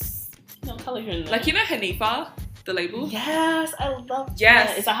just color here and there. like Hanifa, the label. Yes, I love. Yes.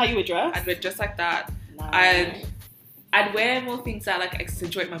 That. Is that how you would dress? I'd wear just like that. Nice. I'd wear more things that like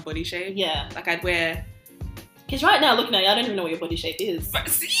accentuate my body shape. Yeah. Like I'd wear. Because right now, looking at you, I don't even know what your body shape is. But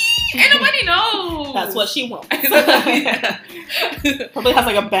see, ain't nobody knows. That's what she wants. Yeah. Probably has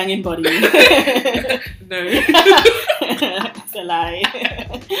like a banging body. No. It's a lie.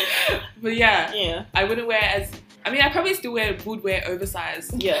 But yeah, Yeah. I wouldn't wear as. I mean, I probably still would wear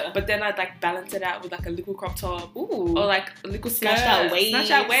oversized. Yeah. But then I'd like balance it out with like a little crop top. Ooh. Or like a little skirt. Snatch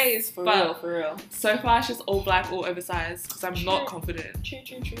that waist. For But real. for real. So far, it's just all black, all oversized because I'm not confident. True.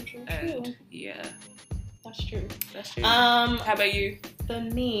 And yeah, That's true. that's true. How How about you? for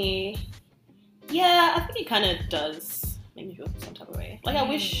me, yeah, I think it kind of does make me feel some type of way. Like I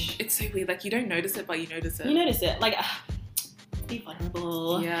wish It's so weird. Like you don't notice it, but you notice it. you notice it. Like be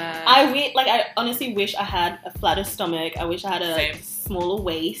vulnerable. Yeah. I honestly wish I had a flatter stomach. I wish I had a Same. smaller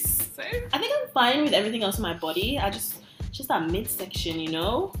waist. Same. I think I'm fine with everything else in my body. Just that midsection, you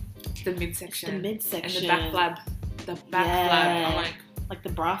know? The The midsection. midsection. And the back flab. The back Yeah. flab. I'm like, the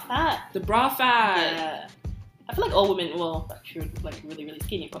bra fat. the bra fat. Yeah. I feel like all women, well, if you're like really, really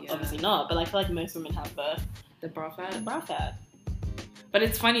skinny, Yeah. obviously not, but I feel like most women have The bra the fat. bra fat. But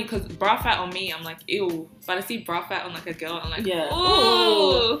it's funny because bra fat on me, I'm like, ew. But I see bra fat on like a girl, I'm like, Yeah.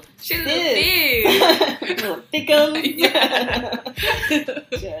 ooh, she's This. big. Little thickums. Yeah.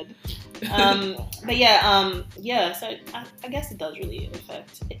 Good. But yeah, so I guess it does really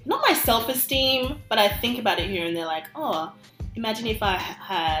affect, not my self-esteem, but I think about it here and there, like, oh, imagine if I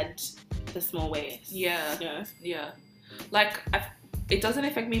had the small waist. Yeah. You know? Yeah. Like, it doesn't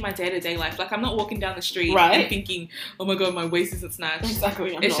affect me in my day-to-day life. Like, I'm not walking down the street Right. and thinking, oh my god, my waist isn't snatched.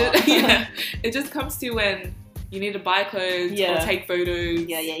 Exactly. I'm It's not. just, yeah. It just comes to when you need to buy clothes Yeah. or take photos.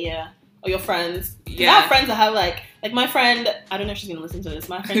 Yeah. Or your friends. 'Cause I Yeah. have friends that have like my friend, I don't know if she's gonna listen to this,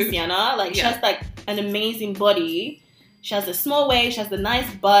 my friend Sienna, like she Yeah. has like an amazing body. She has a small waist, she has a nice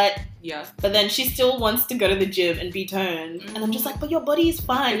butt, Yeah. but then she still wants to go to the gym and be toned. And I'm just like, but your body is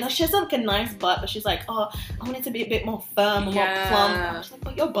fine. Like she has like a nice butt, but she's like, oh, I want it to be a bit more firm, or more Yeah. plump. I'm just like,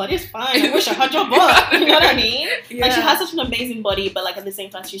 but your body is fine. I wish I had your butt. You know what I mean? Yeah. Like she has such an amazing body, but like at the same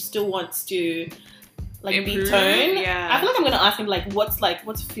time, she still wants to like Improve, be toned. yeah. I feel like I'm gonna ask him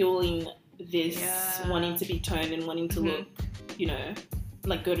what's fueling this Yeah. wanting to be toned and wanting to Mhm. look, you know,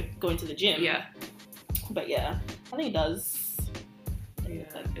 like go into the gym. Yeah. But yeah, I think it does. Yeah.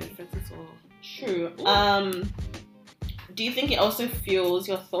 It affects us all. True. Ooh. Do you think it also fuels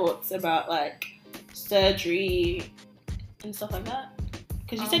your thoughts about like surgery and stuff like that?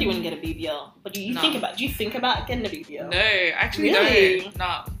 Because you said you wouldn't get a BBL, but do you No. think about getting a BBL? No, I actually Really? don't.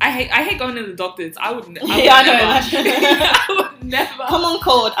 No. I hate going to the doctors. I would never. Yeah, I know. I would never. Come on,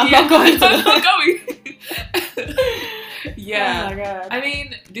 cold. I'm Yeah, not going to. I'm not going. Yeah. Oh my god. I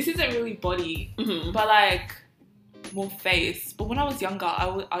mean, this isn't really body, Mhm. but like more face. But when I was younger,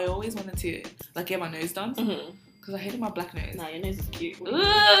 I always wanted to like get my nose done Mhm. because I hated my black nose. Nah, your nose is cute.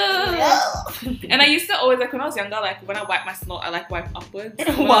 Ugh. And I used to always, like, when I was younger, like, when I wipe my snot, I, like, wipe upwards. When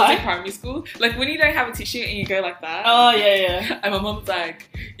I was Why? in primary school. Like, when you don't have a tissue and you go like that. Oh yeah, And my mom's like,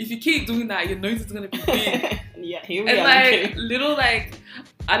 if you keep doing that, your nose is going to be big. yeah. Yeah, here we And, are. like, little, like,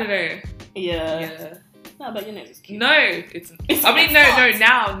 I don't know. yeah. Yeah. No, but your nose is cute. No, it's It's I mean, no,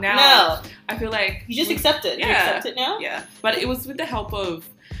 now. No. I feel like... You just accept it. You Yeah. accept it now? Yeah. But it was with the help of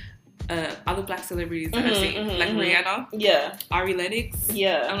other black celebrities that I've Mhm, seen. mhm, Like mhm. Rihanna, Yeah. Ari Lennox.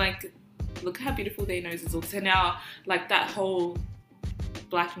 Yeah. I'm like, look how beautiful their noses look. So now, like, that whole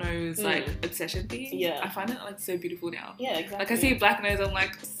black nose, like, obsession thing, Yeah. I find it, like, so beautiful now. Yeah, exactly. Like, I see a black nose, I'm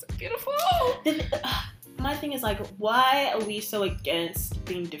like, so beautiful. My thing is, like, why are we so against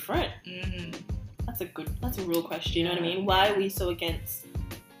being different? Mm. That's a real question, you know what I mean? Why are we so against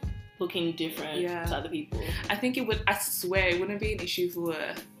looking different Yeah. to other people? I think I swear, it wouldn't be an issue if we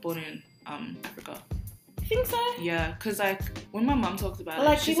were born in Africa. I think so. Yeah, because, like, when my mum talks about But, it,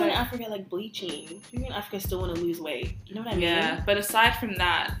 like, she's people like, in Africa, like, bleaching. People in Africa still want to lose weight. You know what I mean? yeah, but aside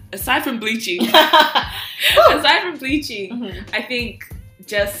from bleaching, Mhm. I think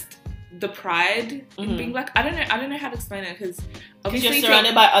just the pride in Mhm. being black. I don't know how to explain it because Because obviously you're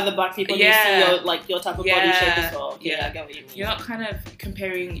surrounded by other black people and Yeah. you see your type of body shape as well. Yeah, Yeah. I get what you mean. you're not kind of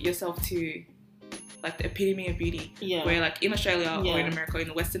comparing yourself to like the epitome of beauty. Yeah. Where like in Australia or Yeah. in America in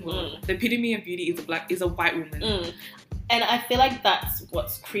the Western world, the epitome of beauty is a white woman. And I feel like that's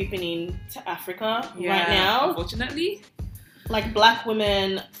what's creeping into Africa Yeah, right now. unfortunately. Like, black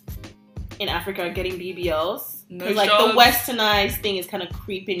women in Africa are getting BBLs. No Because, like, jobs. the westernized thing is kind of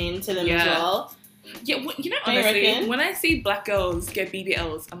creeping into them as Yeah. well. Yeah, you know, Do you honestly, reckon? when I see black girls get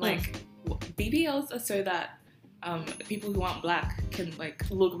BBLs, I'm like, BBLs are so that people who aren't black can like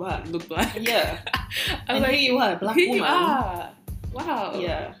Look black. look black. Yeah. I'm And like, here you are, black here woman. you are. Wow.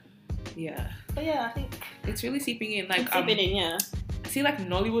 Yeah. Yeah. But yeah, I think It's really seeping in. Like, it's seeping in, yeah. I see like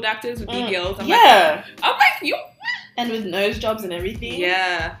Nollywood actors with BBLs. Yeah. I'm like, you. And with nose jobs and everything.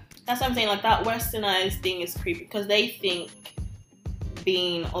 Yeah. That's what I'm saying. Like, that westernized thing is creepy because they think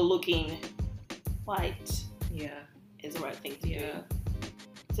being or looking white Yeah. is the right thing to Yeah. do.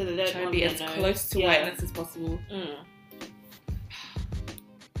 So they don't Try to want be their as nose. close to Yeah. whiteness as possible.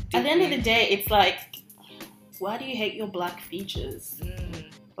 At the end of the day, it's like, why do you hate your black features?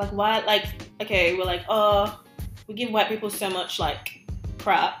 Like, why? Like, okay, we're like, oh, we give white people so much like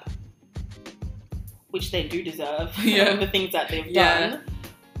crap, which they do deserve. Yeah. The things that they've Yeah. done.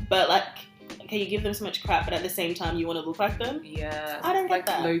 But like, okay, you give them so much crap, but at the same time, you want to look like them. Yeah. I don't get like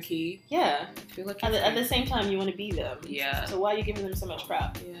that. low key. Yeah. I feel like At it's the, at the same time, you want to be them. Yeah. So why are you giving them so much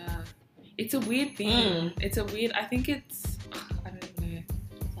crap? Yeah. It's a weird thing. It's a weird. I think it's. I don't know.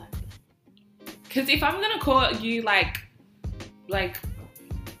 Exactly. Because if I'm gonna call you like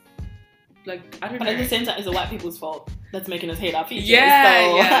I don't But know. at the same time, it's the white people's fault that's making us hate our features. Yeah,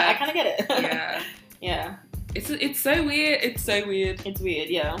 So yeah. I kind of get it. Yeah. Yeah. It's so weird. It's so weird. It's weird,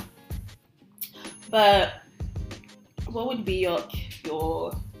 yeah. But what would be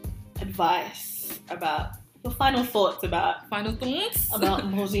your advice about your final thoughts about Final thoughts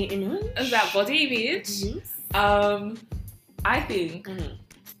body image? about body image. Yes. I think Mhm.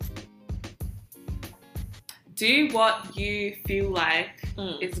 do what you feel like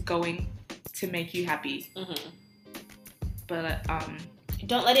Mm. is going to make you happy. Mhm. But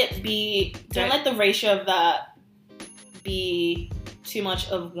Don't let it be. Don't let the ratio of that be too much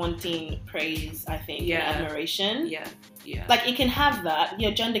of wanting praise. I think. Yeah. And admiration. yeah. Like, it can have that.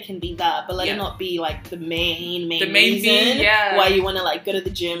 Your gender can be that, but let Yeah. it not be like the main The main reason thing, yeah. why you want to like go to the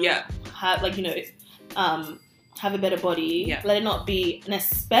gym. Yeah. Have like, you know, have a better body. Yeah. Let it not be, and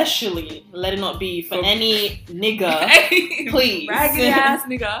especially let it not be for For- any nigga, please. Raggedy ass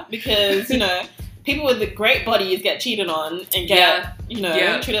nigga. Because, you know, people with the great bodies get cheated on and get, Yeah. you know,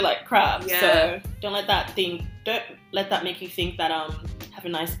 Yeah. treated like crap. Yeah. So don't let that make you think that have a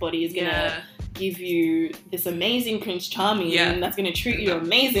nice body is gonna Yeah. give you this amazing Prince Charming Yeah. that's gonna treat you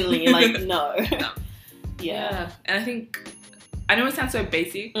amazingly. Like, no. No. Yeah. And I think, I know it sounds so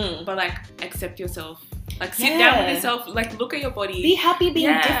basic, Mm. but like accept yourself. Like sit down with Yeah. yourself. Like look at your body. Be happy being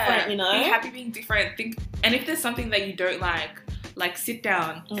Yeah. different, you know? Be happy being different. Think, and if there's something that you don't like sit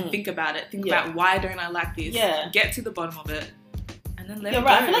down and think about it. Think Yeah. about why don't I like this. Yeah. Get to the bottom of it, and then let You're it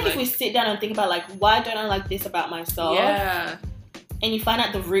right. go. I feel like if we sit down and think about like, why don't I like this about myself? yeah, And you find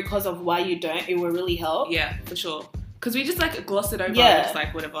out the root cause of why you don't, it will really help. yeah, for sure. Because we just like gloss it over. Yeah. And just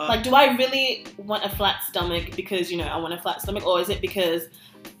like whatever. Like, do I really want a flat stomach because, you know, I want a flat stomach? Or is it because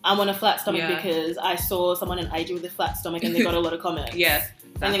I want a flat stomach Yeah. because I saw someone in IG with a flat stomach and they got a lot of comments? yeah,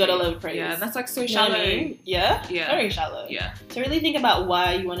 And they got a lot of praise. Yeah, that's like so You know shallow. what I mean? Yeah? Yeah. Very shallow. Yeah, So really think about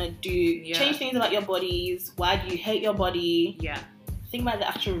why you want to Yeah. change things about your bodies. Why do you hate your body? yeah. Think about the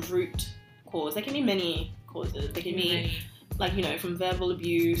actual root cause. There can be many causes. There can be, like, you know, from verbal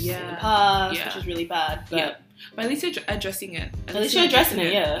abuse in the Yeah. past, Yeah. which is really bad. But Yeah. But at least you're addressing it. At least you're addressing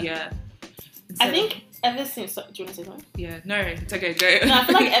it, yeah. Yeah. I So- think ever since... do you want to say something? Yeah. No, it's okay. Go. No, I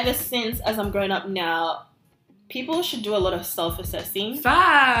feel like ever since, as I'm growing up now, people should do a lot of self-assessing.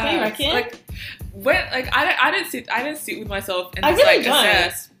 Facts. Do you reckon? Like when I don't sit with myself and I just really like don't.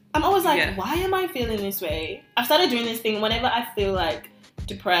 assess. I'm always like, Yeah. why am I feeling this way? I've started doing this thing whenever I feel like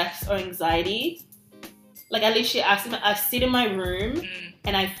depressed or anxiety, like I sit in my room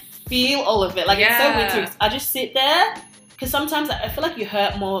and I feel all of it. Like it's so weird too. I just sit there because sometimes I feel like you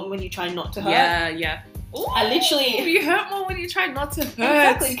hurt more when you try not to hurt. Yeah. Ooh, I literally you hurt more when you try not to hurt.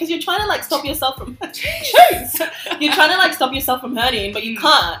 Exactly, because you're trying to like stop yourself from you're trying to like stop yourself from hurting, but you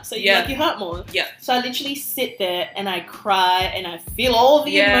can't. So you hurt more. Yeah. So I literally sit there and I cry and I feel all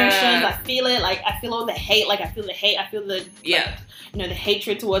the emotions. I feel it. Like I feel all the hate. Like I feel the hate. I feel the the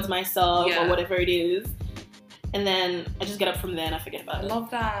hatred towards myself or whatever it is. And then I just get up from there and I forget about it. I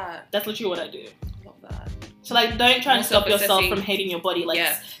love that. That's literally what I do. I love that. So like, don't try and stop yourself from hating your body. Like.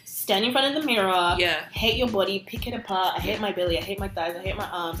 Stand in front of the mirror, hate your body, pick it apart. I hate my belly, I hate my thighs, I hate my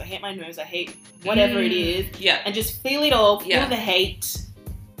arms, I hate my nose, I hate whatever it is. And just feel it all, feel the hate.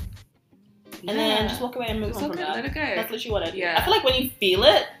 And then just walk away and move on from that. Let it go. That's literally what I do. I feel like when you feel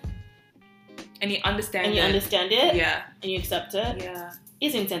it and you understand it and you accept it,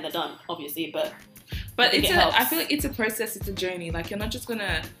 it's intent they're done, obviously, but I feel like it's a process, it's a journey. Like you're not just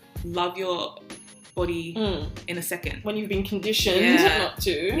gonna love your body in a second when you've been conditioned not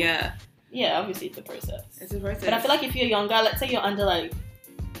to. Yeah, obviously it's a process. It's a process. But I feel like if you're younger, let's say you're under like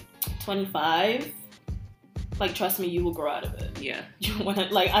 25, like trust me, you will grow out of it. You wanna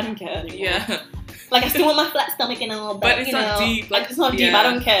I don't care anymore. Like I still want my flat stomach and all, but it's not deep. Like it's not deep. I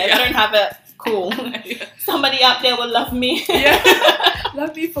don't care. If I don't have it, cool. Somebody out there will love me.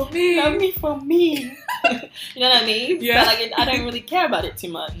 Love me for me. Love me for me. You know what I mean? But like I don't really care about it too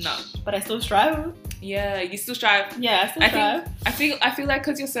much. No. But I still strive. Yeah, you still strive. Yeah, I still strive. I feel like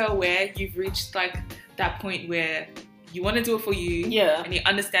because you're so aware, you've reached like that point where you want to do it for you. Yeah. And you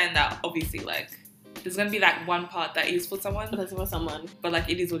understand that obviously like there's gonna be that one part that is for someone. That's for someone. But like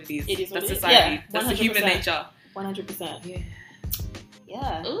it is what it is. It is what That's it is. society. Yeah, that's the human nature. 100%. Yeah.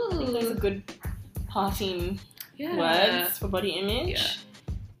 Yeah. Ooh. I think those are good parting words for body image.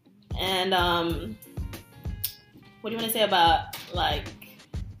 Yeah. And what do you want to say about like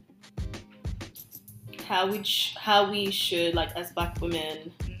how we should like as Black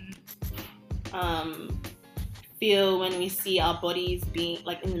women feel when we see our bodies being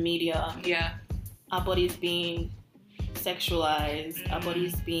like in the media, our bodies being sexualized, our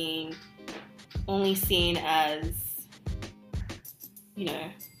bodies being only seen as, you know,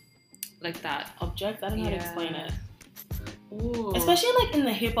 like that objects. I don't know how to explain it. Ooh. Especially like in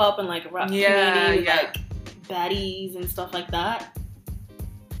the hip hop and like rap community with like baddies and stuff like that.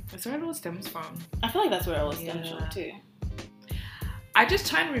 That's where it all stems from. I feel like that's where it all stems from too. I just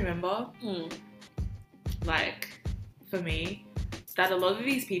try and remember, like, for me, that a lot of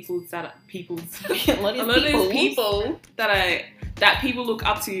these people that people look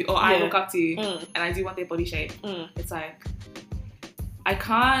up to or I look up to, and I do want their body shape. It's like I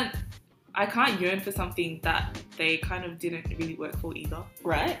can't yearn for something that they kind of didn't really work for either.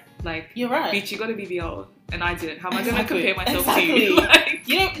 Right. Like, you're right. Bitch, you got a BBL and I didn't. How am I going to compare myself to you? Like,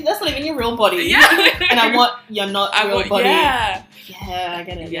 you know, that's not even your real body. Yeah. And I want your not real body. Yeah. Yeah, I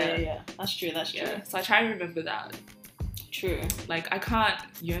get it. Yeah. That's true. So I try to remember that. True. Like, I can't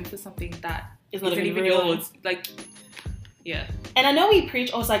yearn for something that isn't even yours. Like, yeah. And I know we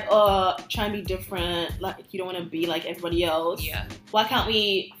preach, it's like, try and be different. Like, you don't want to be like everybody else. Yeah. Why can't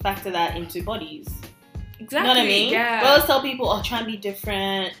we factor that into bodies? Exactly. You know what I mean? Yeah. We always tell people, try and be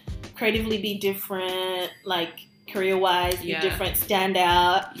different, creatively be different, like career-wise, be different, stand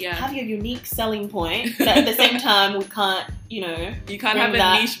out, have your unique selling point. But at the same time, we can't, you know, you can't have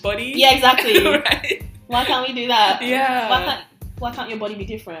a niche body. Yeah, exactly. Right. Why can't we do that? Yeah. Why can't your body be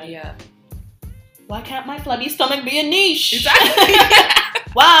different? Yeah. Why can't my flabby stomach be a niche? Exactly.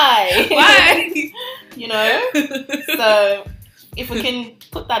 Why? Why? You know? So, if we can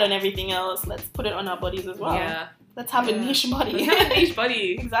put that on everything else, let's put it on our bodies as well. Yeah. Let's have a niche body. Let's have a niche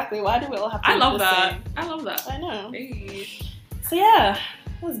body. Exactly. Why do we all have to look the same? I love that. I know. Hey. So, yeah.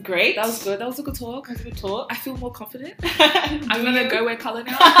 That was great. That was good. That was a good talk. I feel more confident. I'm going to go wear colour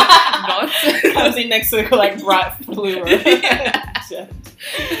now. Not. Comes in next week with like bright blue.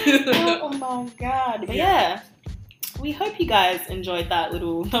 Oh my god. But yeah. We hope you guys enjoyed that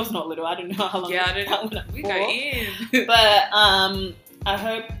little. That was not little. I don't know how long. Yeah, I don't know. We go in. But I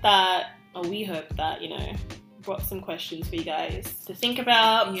hope that, or we hope that, you know, brought some questions for you guys to think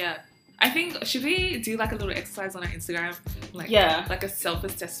about. Yeah. I think, should we do like a little exercise on our Instagram? Like, like a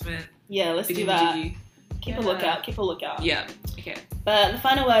self-assessment. Yeah, let's do that. Keep a lookout. Yeah. Okay. But the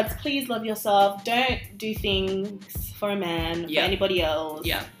final words, please love yourself. Don't do things for a man, for anybody else.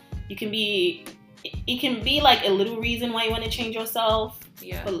 Yeah. It can be like a little reason why you want to change yourself.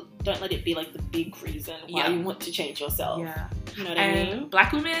 Yeah. But don't let it be like the big reason why you want to change yourself. Yeah. You know what I mean?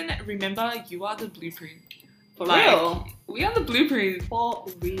 Black women, remember, you are the blueprint For Like, real. We are the blueprint. For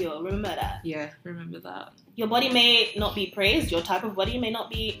real. Remember that. Yeah, remember that. Your body may not be praised. Your type of body may not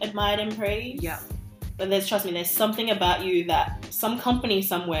be admired and praised. Yeah. But trust me, there's something about you that some company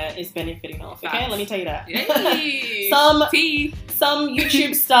somewhere is benefiting off. Okay, Facts. let me tell you that. Yay. some Tea.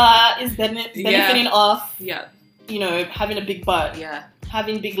 YouTube star is benefiting off. Yeah. You know, having a big butt, Yeah.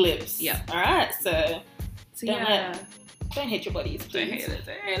 having big lips. Yeah. All right, so So don't hate your bodies, please. Don't hate it.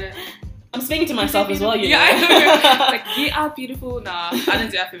 Don't hate it. I'm speaking to myself as well. You know. I know. Like, you are beautiful. Nah, I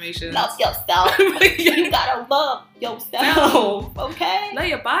don't do affirmations. Love yourself. You gotta love yourself. Okay. Love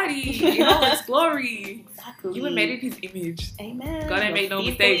your body in all its glory. Exactly. You were made in His image. Amen. God ain't made no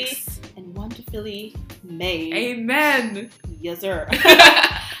Fearfully mistakes. and wonderfully made. Amen. Yes, sir.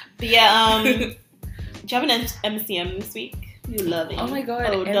 But yeah, do you have an MCM this week? Who you loving? Oh my God,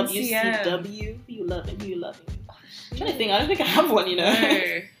 Oh, MCM. WCW. Who you loving? Who you loving? I'm trying to think. I don't think I have one, you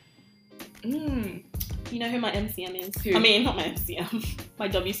know. You know who my MCM is? Who? I mean, not my MCM. My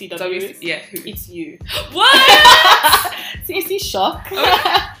WCW is. Yeah, who? It's you. What? Seriously, shock.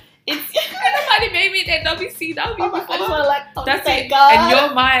 It's. Nobody made me that WCW I before. just want to like, oh, That's thank it. God. And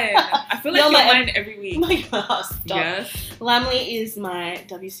you're mine. I feel like You're you're my mine every week. Oh my God, stop. Yes. Lamley is my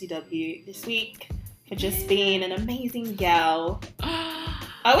WCW this week for just being an amazing gal. I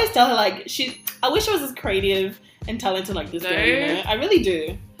always tell her like I wish I was as creative and talented like this girl. You know? I really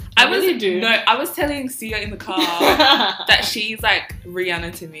do. I was telling Sia in the car that she's like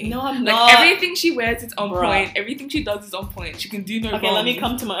Rihanna to me. No, I'm like, not. Everything she wears is on point. Everything she does is on point. She can do no wrong. Okay, let me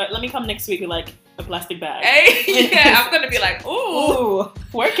come next week with like a plastic bag. Hey, yeah, I'm gonna be like, ooh,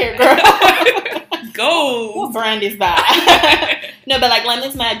 work it, girl. Go. What brand is that? No, but like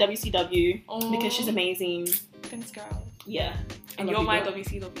Lamley's my WCW because she's amazing. Thanks, girl. Yeah. And you're my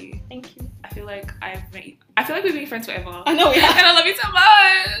WCW. Thank you. I feel like we've been friends forever. I know we have. And I love you so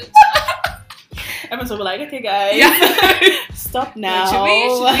much. Everyone's will be like, okay, guys. Yeah. Stop now. Should we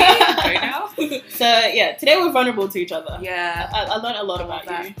go now? So, yeah, today we're vulnerable to each other. Yeah. I learned a lot about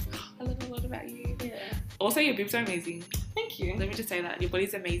you. I learned a lot about you. Yeah. Also, your boobs are amazing. Thank you. Let me just say that. Your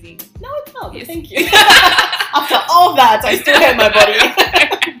body's amazing. No, it's not. Yes. Thank you. After all that, I still hate my body.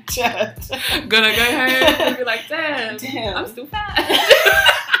 Just. Gonna go home and be like, damn. I'm still fat.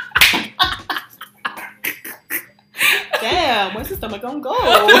 Damn, where's the stomach gonna go?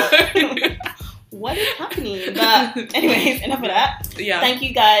 What is happening? But anyways, enough of that. Yeah. Thank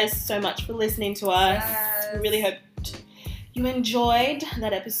you guys so much for listening to us. Yes. We really hope you enjoyed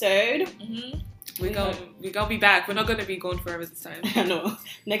that episode. Mm-hmm. We're gonna be back. We're not gonna be gone forever this time. I know.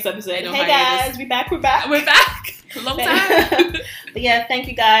 Next episode. No Hey hiatus. guys, we're back. We're back. Long time. But yeah, thank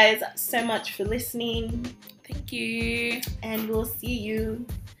you guys so much for listening. Thank you. And we'll see you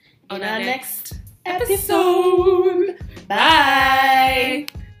On in our our next episode. Bye.